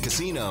Desert Diamond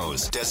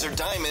Casinos. Desert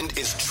Diamond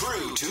is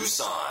true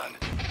Tucson.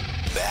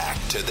 Back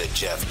to the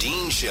Jeff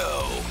Dean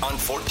Show on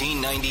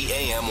 1490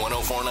 AM,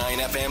 104.9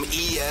 FM,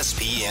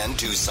 ESPN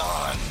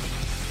Tucson.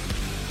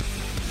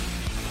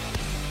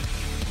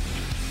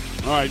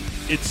 All right,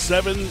 it's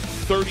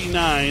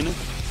 7:39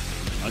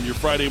 on your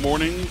Friday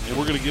morning, and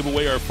we're going to give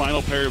away our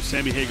final pair of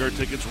Sammy Hagar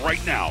tickets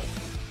right now.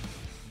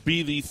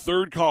 Be the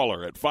third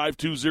caller at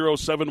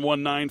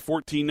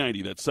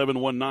 520-719-1490. That's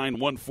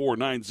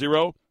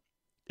 719-1490.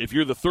 If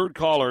you're the third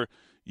caller,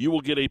 you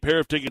will get a pair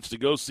of tickets to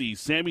go see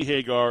Sammy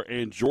Hagar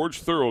and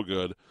George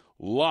Thorogood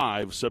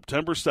live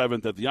September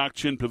 7th at the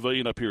Ak-Chin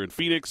Pavilion up here in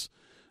Phoenix.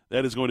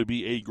 That is going to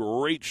be a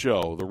great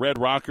show. The Red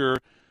Rocker,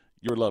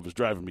 Your Love is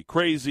Driving Me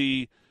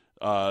Crazy,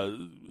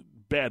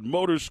 Bad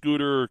Motor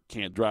Scooter,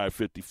 Can't Drive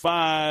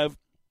 55.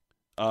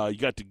 You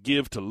got To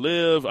Give to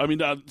Live. I mean,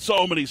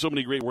 so many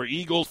great, Where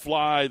Eagles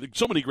Fly.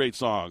 So many great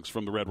songs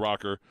from the Red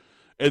Rocker.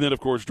 And then, of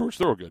course, George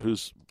Thorogood,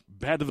 who's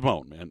bad to the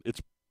bone, man.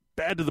 It's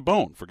bad to the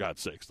bone, for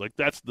God's sakes. Like,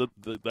 that's the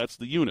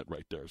unit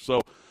right there. So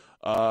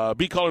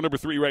be caller number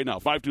 3 right now,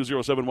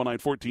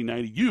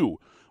 520-719-1490. You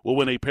will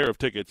win a pair of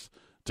tickets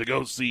to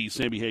go see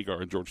Sammy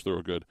Hagar and George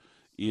Thorogood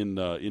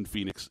in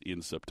Phoenix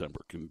in September.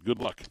 Good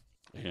luck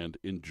and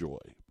enjoy.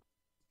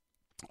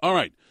 All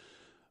right,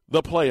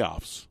 the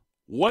playoffs.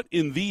 What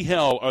in the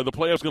hell are the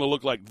playoffs going to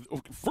look like?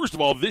 First of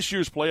all, this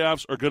year's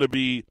playoffs are going to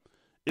be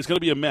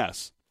a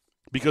mess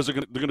because they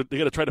got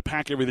to try to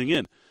pack everything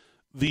in.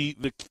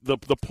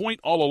 the point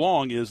all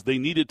along is they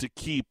needed to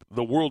keep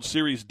the World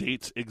Series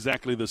dates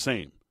exactly the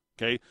same.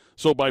 Okay,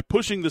 so by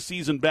pushing the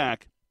season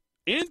back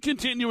and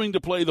continuing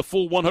to play the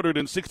full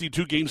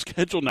 162 game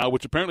schedule now,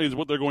 which apparently is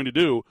what they're going to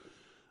do,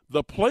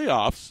 the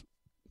playoffs,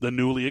 the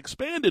newly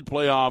expanded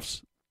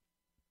playoffs,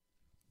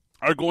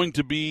 are going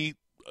to be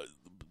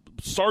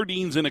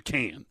sardines in a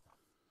can.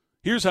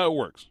 Here's how it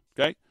works.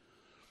 Okay,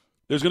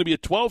 there's going to be a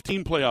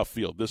 12-team playoff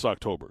field this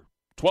October.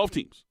 12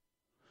 teams.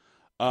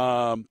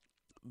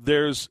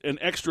 There's an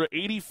extra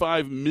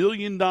 $85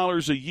 million a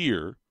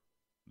year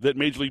that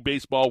Major League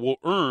Baseball will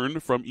earn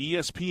from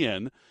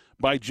ESPN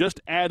by just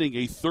adding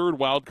a third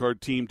wildcard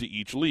team to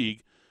each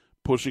league,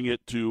 pushing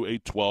it to a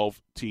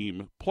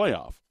 12-team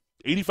playoff.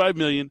 $85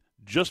 million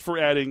just for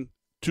adding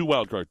 2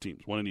 wildcard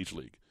teams, one in each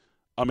league.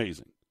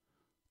 Amazing.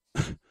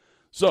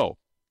 So,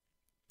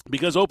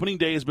 because opening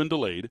day has been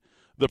delayed,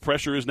 the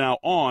pressure is now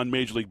on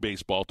Major League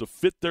Baseball to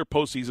fit their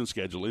postseason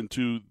schedule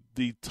into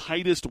the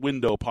tightest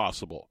window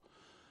possible.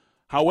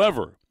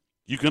 However,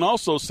 you can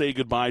also say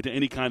goodbye to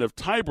any kind of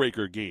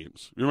tiebreaker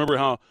games. Remember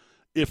how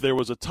if there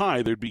was a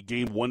tie, there'd be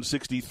game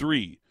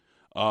 163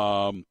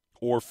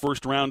 or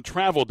first-round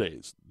travel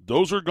days.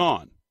 Those are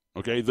gone.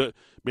 Okay, the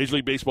Major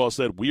League Baseball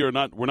said we're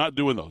not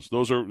doing those.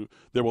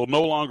 There will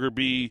no longer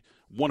be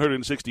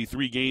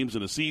 163 games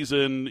in a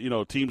season.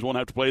 Teams won't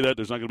have to play that.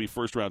 There's not going to be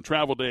first-round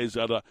travel days.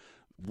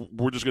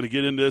 We're just going to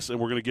get in this and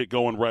we're going to get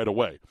going right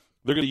away.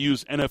 They're going to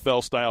use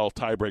NFL-style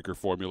tiebreaker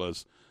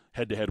formulas,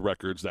 head-to-head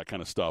records, that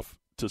kind of stuff,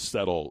 to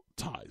settle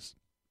ties.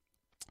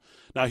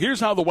 Now, here's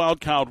how the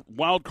wild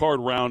card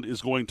round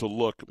is going to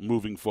look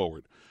moving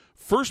forward.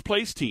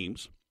 First-place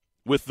teams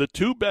with the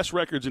 2 best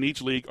records in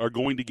each league are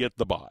going to get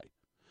the bye.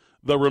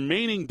 The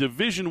remaining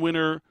division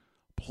winner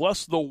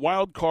plus the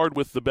wild card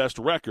with the best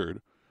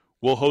record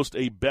will host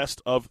a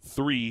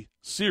best-of-3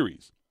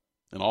 series.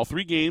 And all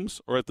 3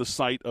 games are at the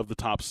site of the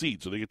top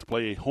seed, so they get to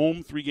play a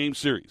home 3-game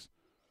series.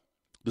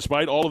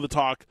 Despite all of the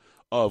talk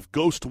of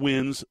ghost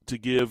wins to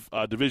give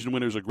division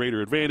winners a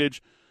greater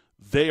advantage,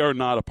 they are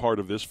not a part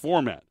of this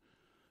format.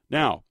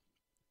 Now,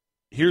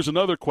 here's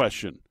another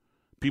question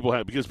people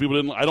have, because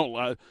people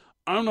didn't.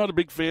 I'm not a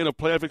big fan of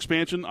playoff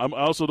expansion. I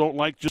also don't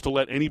like just to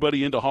let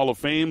anybody into Hall of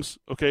Fames.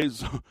 Okay,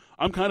 so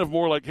I'm kind of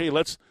more like, hey,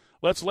 let's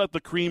let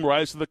the cream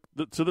rise to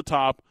the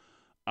top.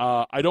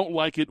 I don't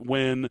like it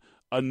when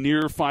a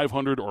near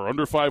 500 or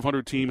under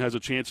 500 team has a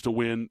chance to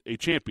win a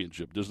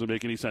championship. Doesn't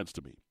make any sense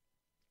to me.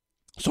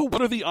 So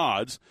what are the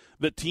odds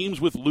that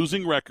teams with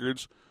losing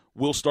records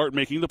will start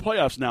making the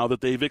playoffs now that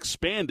they've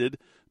expanded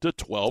to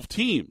 12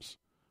 teams?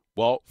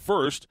 Well,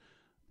 first,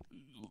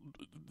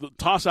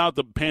 toss out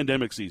the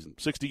pandemic season.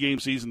 60-game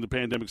season, the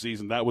pandemic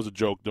season, that was a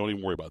joke. Don't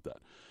even worry about that.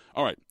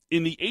 All right,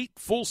 in the 8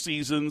 full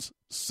seasons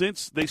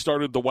since they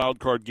started the wild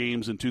card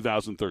games in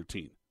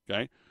 2013,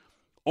 okay,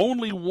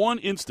 only one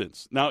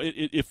instance. Now,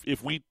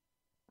 if we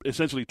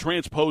essentially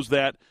transpose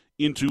that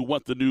into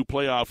what the new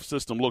playoff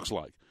system looks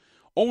like,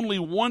 only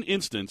one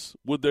instance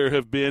would there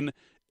have been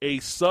a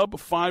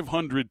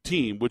sub-500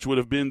 team, which would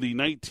have been the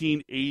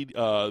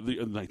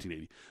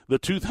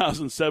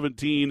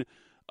 2017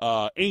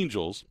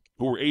 Angels,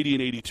 who were 80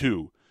 and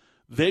 82.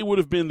 They would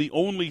have been the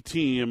only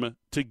team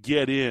to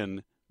get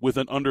in with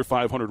an under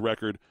 500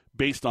 record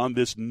based on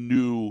this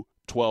new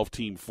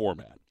 12-team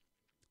format.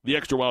 The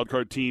extra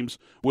wildcard teams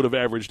would have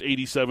averaged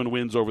 87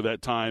 wins over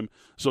that time,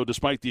 so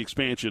despite the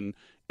expansion,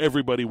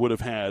 everybody would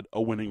have had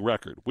a winning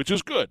record, which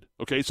is good.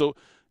 Okay, so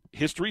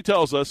history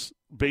tells us,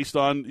 based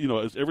on,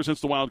 ever since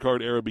the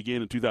wildcard era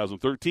began in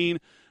 2013,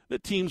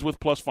 that teams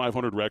with plus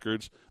 500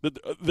 records, that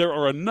there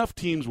are enough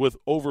teams with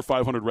over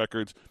 500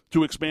 records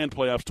to expand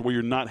playoffs to where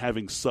you're not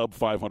having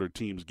sub-500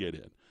 teams get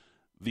in.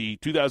 The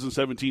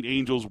 2017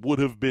 Angels would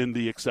have been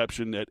the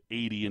exception at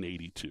 80 and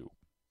 82.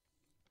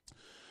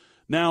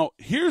 Now,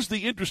 here's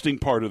the interesting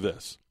part of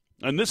this,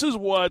 and this is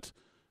what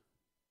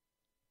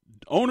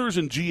owners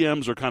and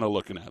GMs are kind of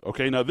looking at.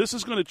 Okay, now this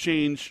is going to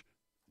change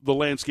the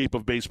landscape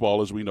of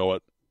baseball as we know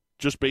it,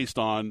 just based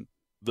on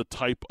the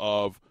type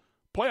of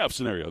playoff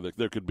scenario that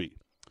there could be.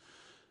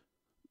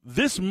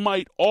 This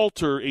might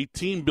alter a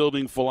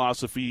team-building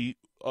philosophy,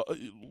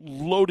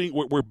 loading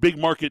where big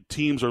market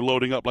teams are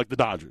loading up, like the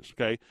Dodgers,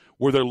 okay,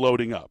 where they're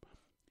loading up.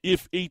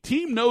 If a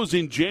team knows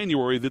in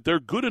January that they're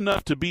good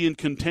enough to be in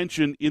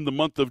contention in the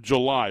month of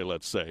July,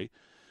 let's say,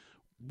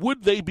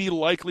 would they be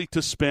likely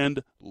to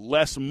spend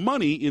less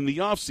money in the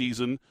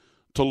offseason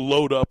to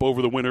load up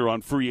over the winter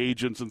on free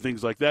agents and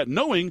things like that,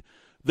 knowing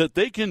that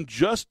they can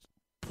just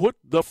put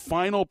the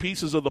final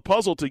pieces of the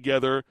puzzle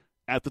together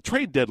at the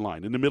trade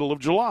deadline in the middle of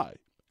July,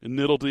 in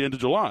the middle to the end of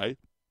July.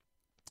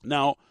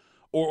 Now,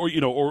 or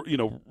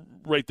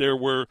right there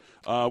where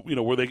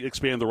where they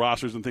expand the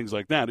rosters and things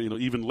like that,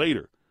 even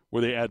later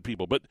where they add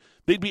people, but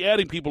they'd be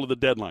adding people to the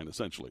deadline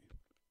essentially.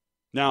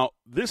 Now,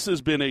 this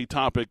has been a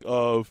topic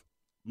of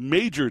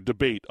major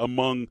debate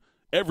among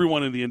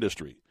everyone in the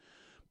industry,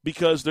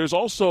 because there's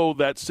also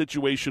that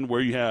situation where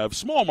you have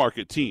small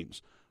market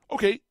teams.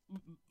 Okay,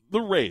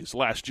 the Rays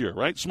last year,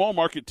 right? Small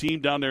market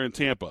team down there in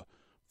Tampa.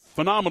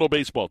 Phenomenal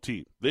baseball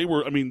team. They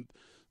were,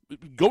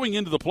 going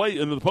into the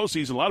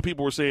postseason, a lot of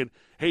people were saying,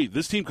 "Hey,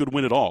 this team could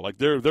win it all. Like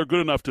they're good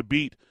enough to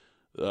beat,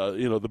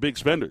 the big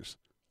spenders."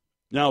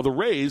 Now the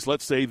Rays,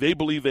 let's say they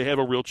believe they have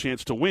a real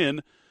chance to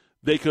win.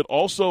 They could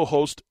also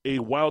host a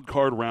wild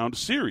card round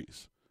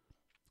series.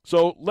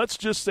 So let's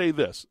just say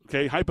this,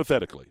 okay?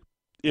 Hypothetically,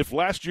 if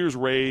last year's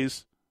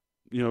Rays,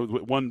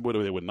 won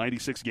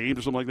 96 games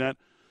or something like that.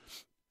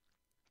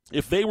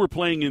 If they were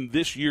playing in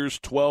this year's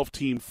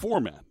 12-team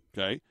format,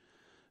 okay,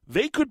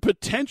 they could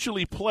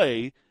potentially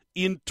play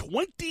in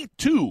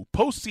 22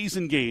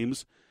 postseason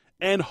games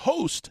and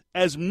host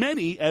as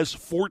many as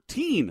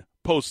 14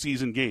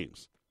 postseason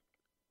games.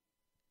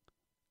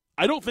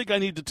 I don't think I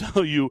need to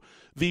tell you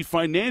the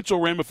financial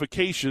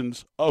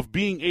ramifications of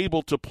being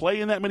able to play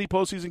in that many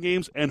postseason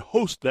games and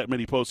host that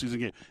many postseason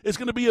games. It's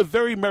going to be a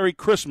very Merry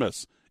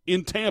Christmas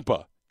in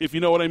Tampa, if you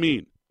know what I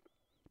mean,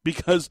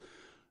 because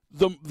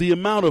the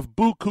amount of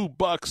buku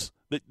bucks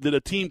that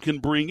a team can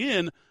bring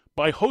in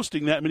by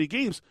hosting that many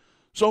games.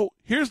 So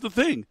here's the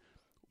thing.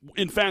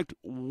 In fact,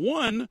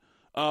 one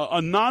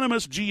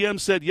anonymous GM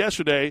said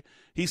yesterday,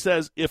 he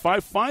says, if I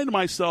find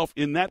myself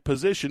in that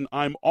position,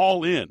 I'm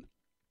all in.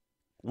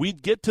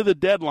 We'd get to the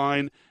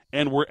deadline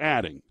and we're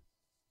adding,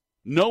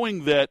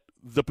 knowing that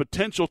the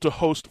potential to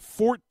host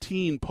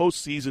 14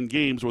 postseason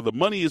games where the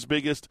money is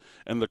biggest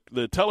and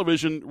the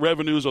television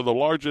revenues are the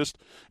largest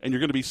and you're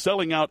going to be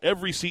selling out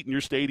every seat in your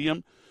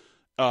stadium,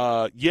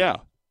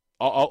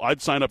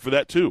 I'd sign up for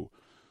that too.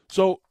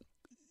 So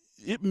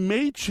it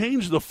may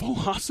change the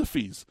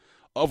philosophies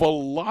of a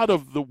lot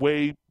of the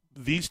way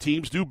these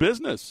teams do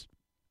business.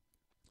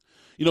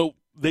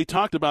 They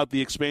talked about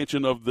the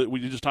expansion of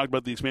we just talked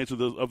about the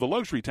expansion of the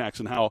luxury tax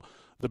and how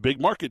the big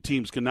market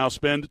teams can now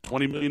spend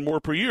 $20 million more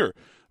per year.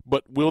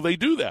 But will they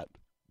do that?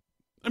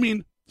 I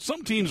mean,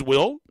 some teams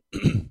will.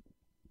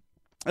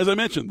 As I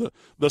mentioned,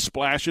 the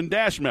splash and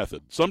dash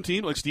method. Some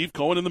teams, like Steve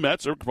Cohen and the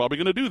Mets, are probably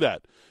going to do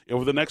that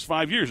over the next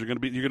 5 years. You're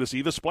going to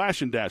see the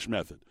splash and dash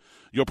method.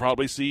 You'll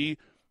probably see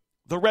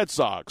the Red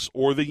Sox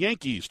or the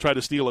Yankees try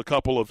to steal a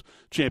couple of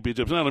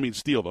championships. And I don't mean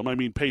steal them; I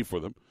mean pay for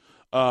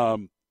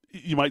them.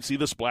 You might see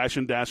the splash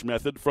and dash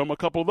method from a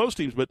couple of those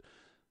teams, but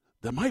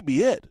that might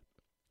be it.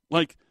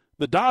 Like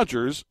the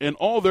Dodgers and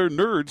all their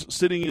nerds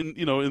sitting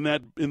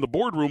in the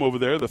boardroom over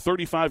there, the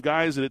 35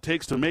 guys that it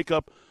takes to make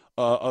up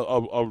a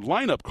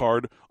lineup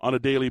card on a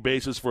daily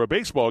basis for a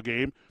baseball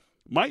game,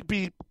 might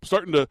be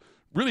starting to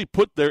really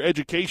put their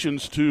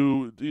educations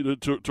to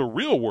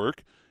real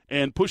work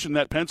and pushing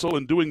that pencil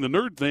and doing the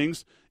nerd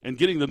things and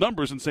getting the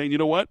numbers and saying, you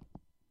know what,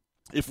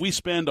 if we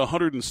spend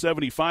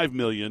 $175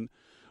 million,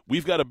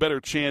 we've got a better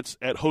chance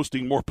at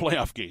hosting more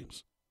playoff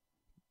games.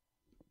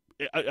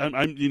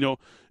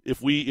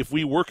 If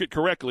we work it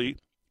correctly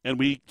and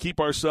we keep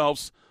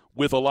ourselves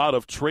with a lot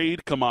of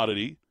trade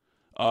commodity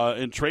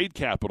and trade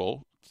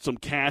capital, some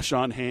cash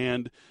on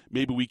hand,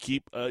 maybe we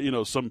keep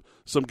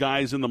some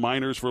guys in the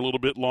minors for a little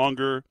bit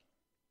longer,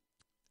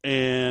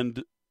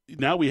 and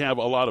now we have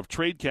a lot of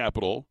trade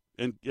capital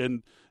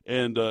and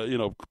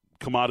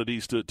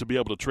commodities to be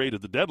able to trade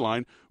at the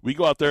deadline. We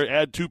go out there,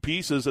 add two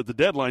pieces at the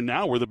deadline.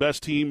 Now we're the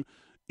best team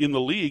in the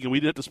league, and we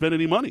didn't have to spend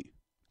any money.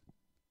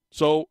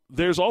 So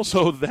there's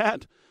also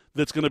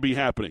that's going to be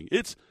happening.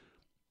 It's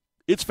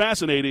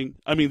fascinating.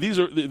 I mean,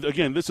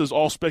 this is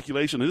all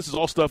speculation, and this is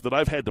all stuff that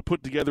I've had to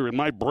put together in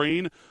my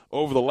brain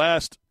over the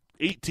last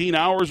 18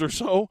 hours or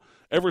so,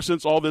 ever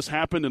since all this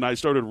happened, and I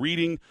started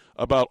reading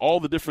about all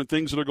the different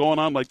things that are going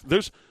on. Like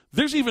there's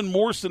even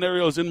more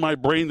scenarios in my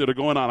brain that are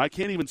going on. I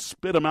can't even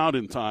spit them out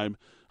in time,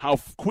 how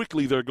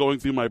quickly they're going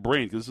through my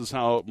brain, because this is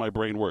how my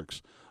brain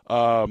works.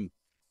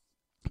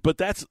 But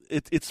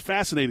it's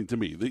fascinating to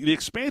me. The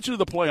expansion of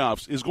the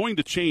playoffs is going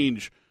to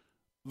change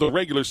the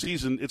regular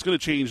season. It's going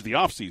to change the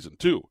offseason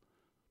too.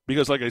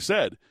 Because like I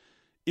said,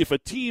 if a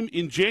team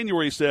in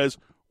January says,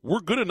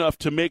 we're good enough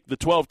to make the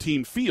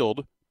 12-team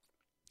field,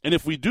 and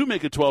if we do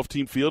make a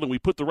 12-team field and we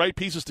put the right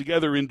pieces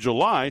together in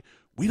July,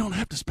 we don't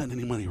have to spend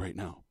any money right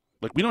now.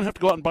 Like, we don't have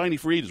to go out and buy any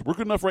free agents. We're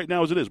good enough right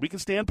now as it is. We can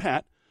stand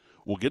pat.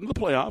 We'll get into the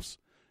playoffs.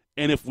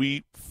 And if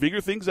we figure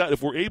things out,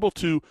 if we're able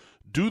to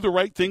do the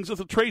right things at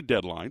the trade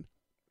deadline,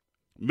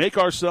 make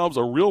ourselves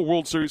a real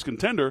World Series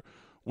contender,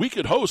 we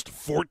could host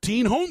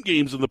 14 home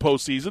games in the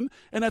postseason,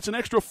 and that's an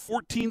extra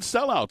 14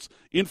 sellouts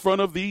in front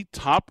of the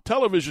top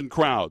television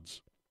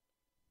crowds.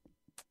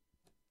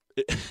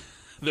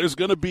 There's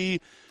going to be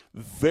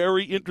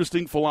very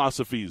interesting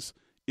philosophies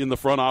in the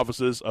front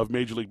offices of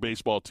Major League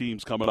Baseball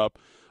teams coming up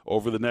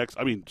over the next,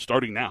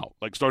 starting now,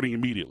 starting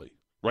immediately,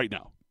 right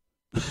now.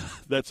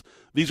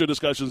 These are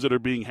discussions that are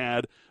being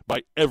had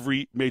by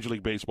every Major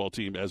League Baseball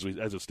team as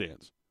it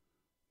stands.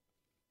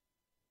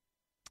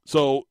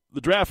 So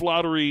the draft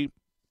lottery,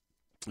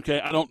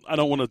 okay, I don't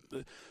want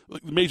to.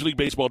 The Major League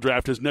Baseball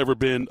draft has never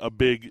been a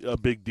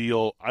big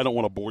deal. I don't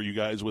want to bore you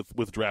guys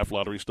with draft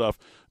lottery stuff.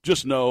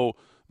 Just know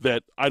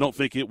that I don't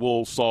think it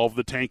will solve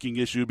the tanking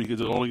issue,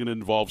 because it's only going to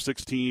involve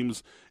 6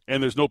 teams,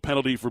 and there's no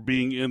penalty for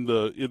being in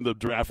the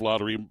draft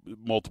lottery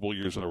multiple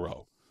years in a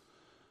row.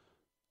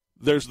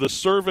 There's the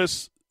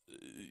service,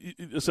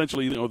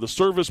 essentially, the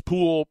service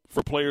pool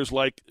for players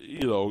like,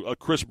 a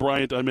Chris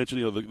Bryant. I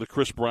mentioned, the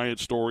Chris Bryant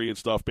story and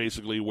stuff,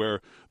 basically,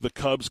 where the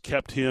Cubs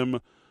kept him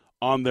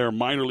on their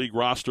minor league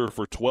roster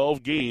for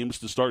 12 games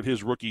to start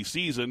his rookie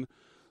season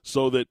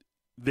so that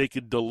they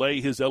could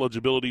delay his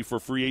eligibility for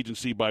free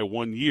agency by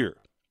 1 year.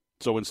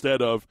 So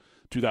instead of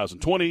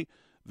 2020,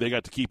 they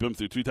got to keep him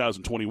through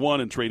 2021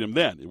 and trade him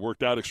then. It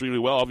worked out extremely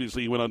well.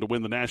 Obviously, he went on to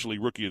win the National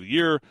League Rookie of the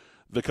Year.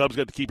 The Cubs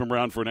got to keep him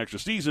around for an extra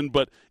season,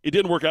 but it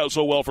didn't work out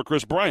so well for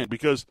Chris Bryant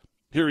because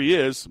here he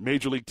is,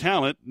 Major League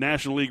talent,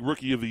 National League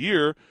Rookie of the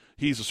Year.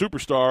 He's a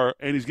superstar,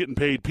 and he's getting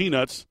paid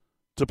peanuts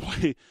to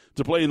play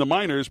in the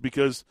minors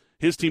because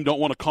his team don't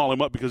want to call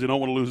him up because they don't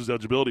want to lose his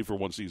eligibility for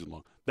one season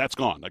long. That's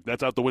gone.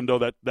 That's out the window.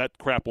 That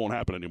crap won't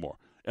happen anymore,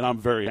 and I'm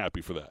very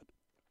happy for that.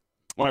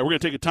 All right, we're going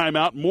to take a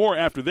timeout. More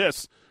after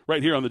this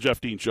right here on The Jeff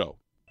Dean Show.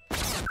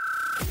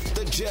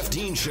 The Jeff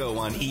Dean Show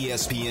on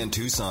ESPN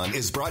Tucson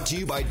is brought to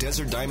you by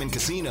Desert Diamond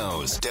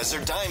Casinos.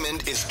 Desert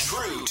Diamond is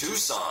true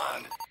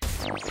Tucson.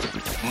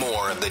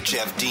 More of The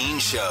Jeff Dean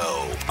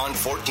Show on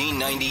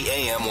 1490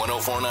 AM,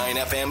 104.9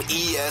 FM,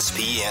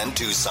 ESPN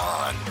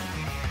Tucson.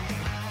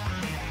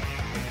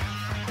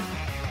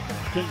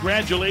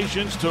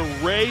 Congratulations to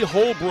Ray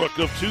Holbrook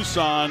of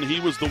Tucson. He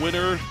was the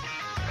winner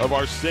of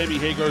our Sammy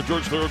Hagar,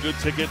 George Thorogood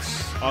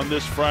tickets on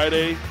this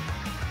Friday.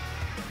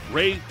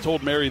 Ray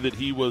told Mary that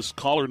he was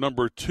caller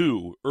number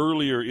 2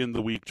 earlier in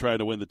the week trying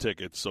to win the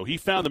tickets. So he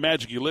found the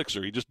magic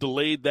elixir. He just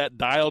delayed that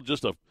dial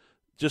just a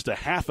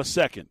half a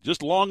second,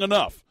 just long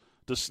enough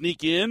to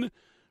sneak in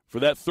for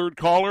that third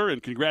caller.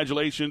 And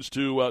congratulations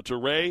to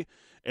Ray.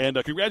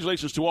 And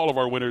congratulations to all of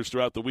our winners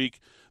throughout the week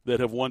that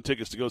have won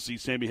tickets to go see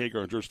Sammy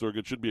Hagar and George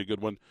Thorogood. Should be a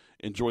good one.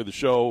 Enjoy the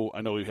show.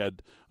 I know we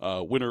had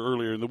a winner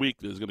earlier in the week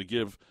that is going to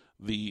give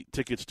the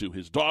tickets to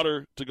his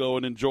daughter to go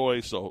and enjoy.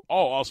 So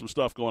all awesome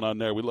stuff going on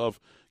there. We love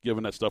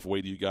giving that stuff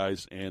away to you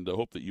guys, and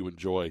hope that you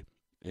enjoy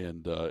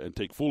and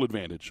take full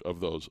advantage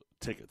of those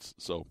tickets.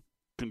 So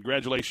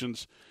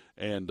congratulations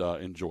and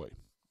enjoy.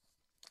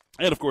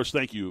 And, of course,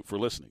 thank you for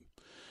listening.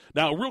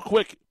 Now, real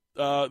quick,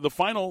 the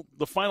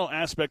final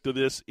aspect of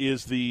this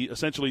is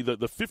essentially the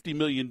 $50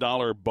 million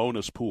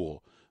bonus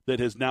pool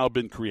that has now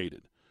been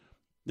created.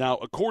 Now,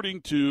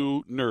 according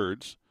to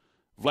Nerds,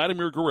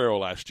 Vladimir Guerrero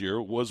last year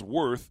was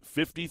worth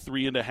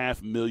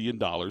 $53.5 million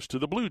to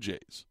the Blue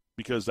Jays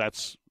because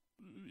that's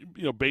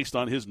based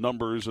on his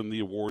numbers and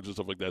the awards and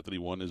stuff like that he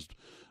won, his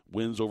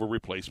wins over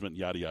replacement,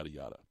 yada, yada,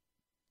 yada.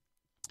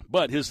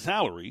 But his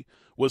salary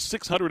was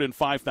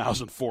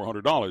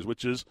 $605,400,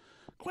 which is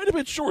quite a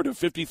bit short of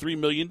 $53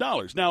 million.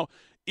 Now,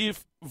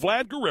 if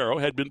Vlad Guerrero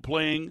had been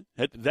playing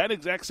that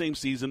exact same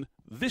season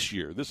this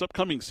year, this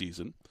upcoming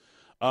season,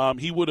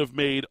 he would have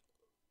made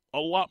a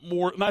lot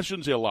more. I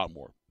shouldn't say a lot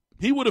more.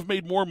 He would have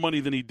made more money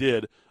than he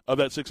did of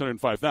that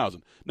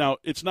 $605,000. Now,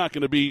 it's not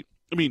going to be.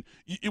 I mean,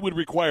 it would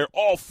require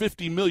all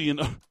 $50 million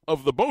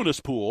of the bonus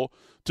pool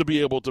to be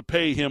able to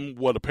pay him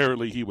what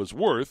apparently he was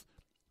worth.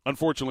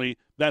 Unfortunately,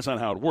 that's not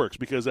how it works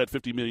because that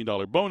 $50 million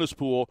bonus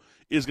pool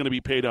is going to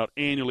be paid out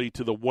annually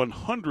to the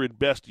 100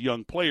 best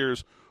young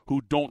players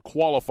who don't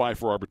qualify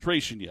for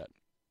arbitration yet.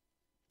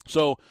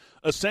 So,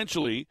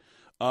 essentially,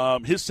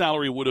 his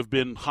salary would have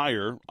been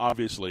higher,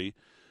 obviously,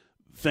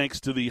 thanks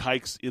to the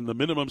hikes in the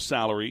minimum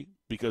salary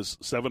because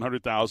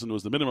 $700,000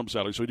 was the minimum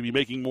salary. So he'd be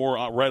making more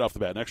right off the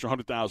bat, an extra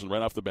 $100,000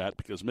 right off the bat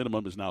because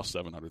minimum is now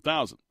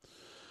 $700,000.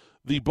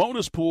 The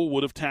bonus pool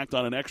would have tacked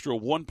on an extra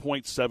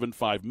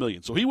 $1.75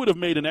 million. So he would have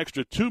made an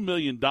extra $2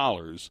 million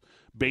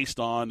based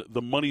on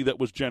the money that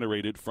was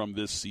generated from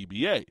this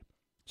CBA.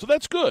 So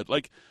that's good.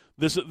 Like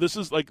this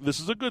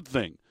is a good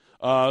thing.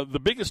 The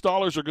biggest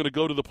dollars are going to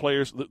go to the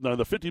players. Now,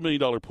 the $50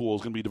 million pool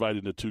is going to be divided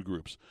into two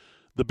groups.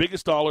 The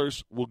biggest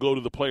dollars will go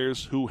to the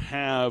players who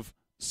have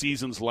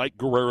seasons like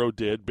Guerrero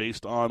did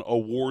based on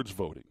awards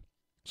voting.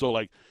 So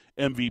like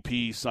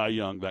MVP, Cy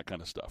Young, that kind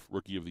of stuff,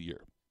 Rookie of the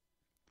Year.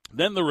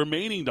 Then the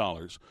remaining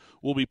dollars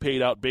will be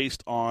paid out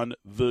based on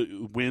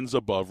the wins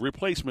above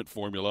replacement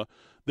formula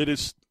that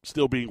is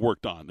still being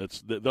worked on.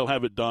 They'll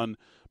have it done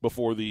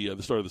before the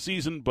start of the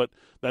season, but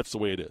that's the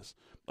way it is.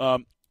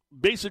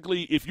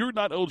 Basically, if you're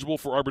not eligible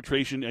for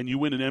arbitration and you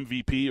win an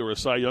MVP or a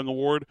Cy Young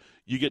award,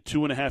 you get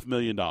 $2.5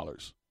 million.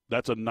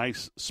 That's a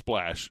nice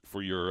splash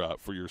for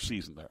your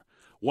season there.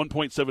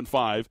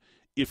 1.75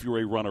 if you're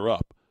a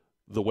runner-up,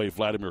 the way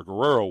Vlad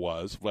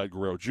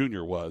Guerrero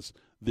Jr. was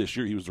this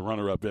year. He was the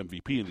runner-up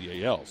MVP in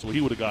the AL, so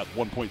he would have got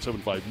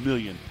 $1.75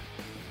 million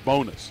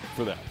bonus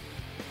for that.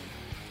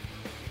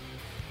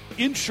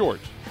 In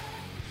short,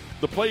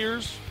 the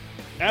players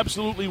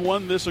absolutely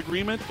won this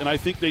agreement, and I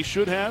think they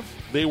should have.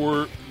 It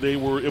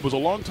was a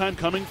long time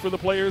coming for the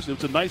players. It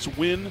was a nice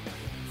win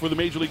for the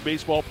Major League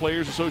Baseball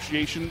Players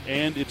Association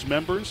and its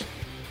members.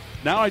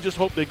 Now I just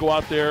hope they go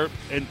out there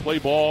and play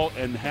ball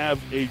and have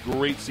a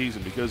great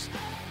season because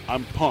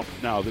I'm pumped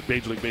now that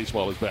Major League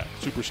Baseball is back.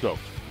 Super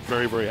stoked.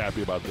 Very, very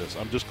happy about this.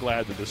 I'm just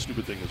glad that this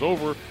stupid thing is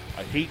over.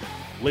 I hate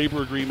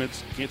labor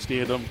agreements. Can't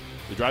stand them.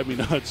 They drive me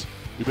nuts.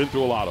 We've been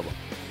through a lot of them.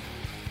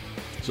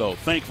 So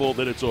thankful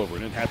that it's over,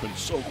 and it happened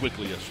so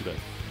quickly yesterday.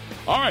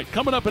 All right,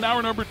 coming up in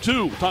hour number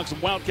 2, we'll talk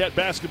some Wildcat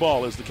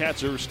basketball as the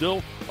Cats are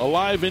still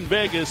alive in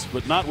Vegas,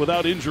 but not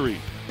without injury.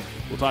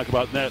 We'll talk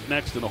about that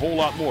next and a whole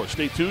lot more.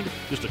 Stay tuned.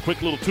 Just a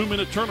quick little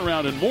 2-minute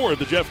turnaround and more of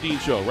the Jeff Dean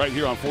Show right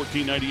here on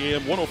 1490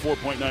 AM,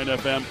 104.9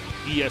 FM,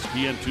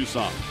 ESPN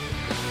Tucson.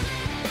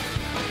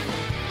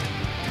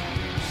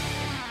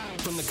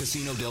 From the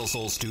Casino del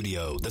Sol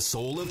studio, the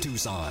soul of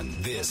Tucson,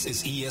 this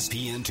is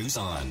ESPN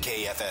Tucson,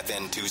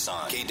 KFFN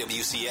Tucson,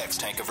 KWCX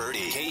Tanca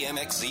Verde,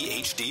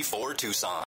 KMXZ HD4 Tucson.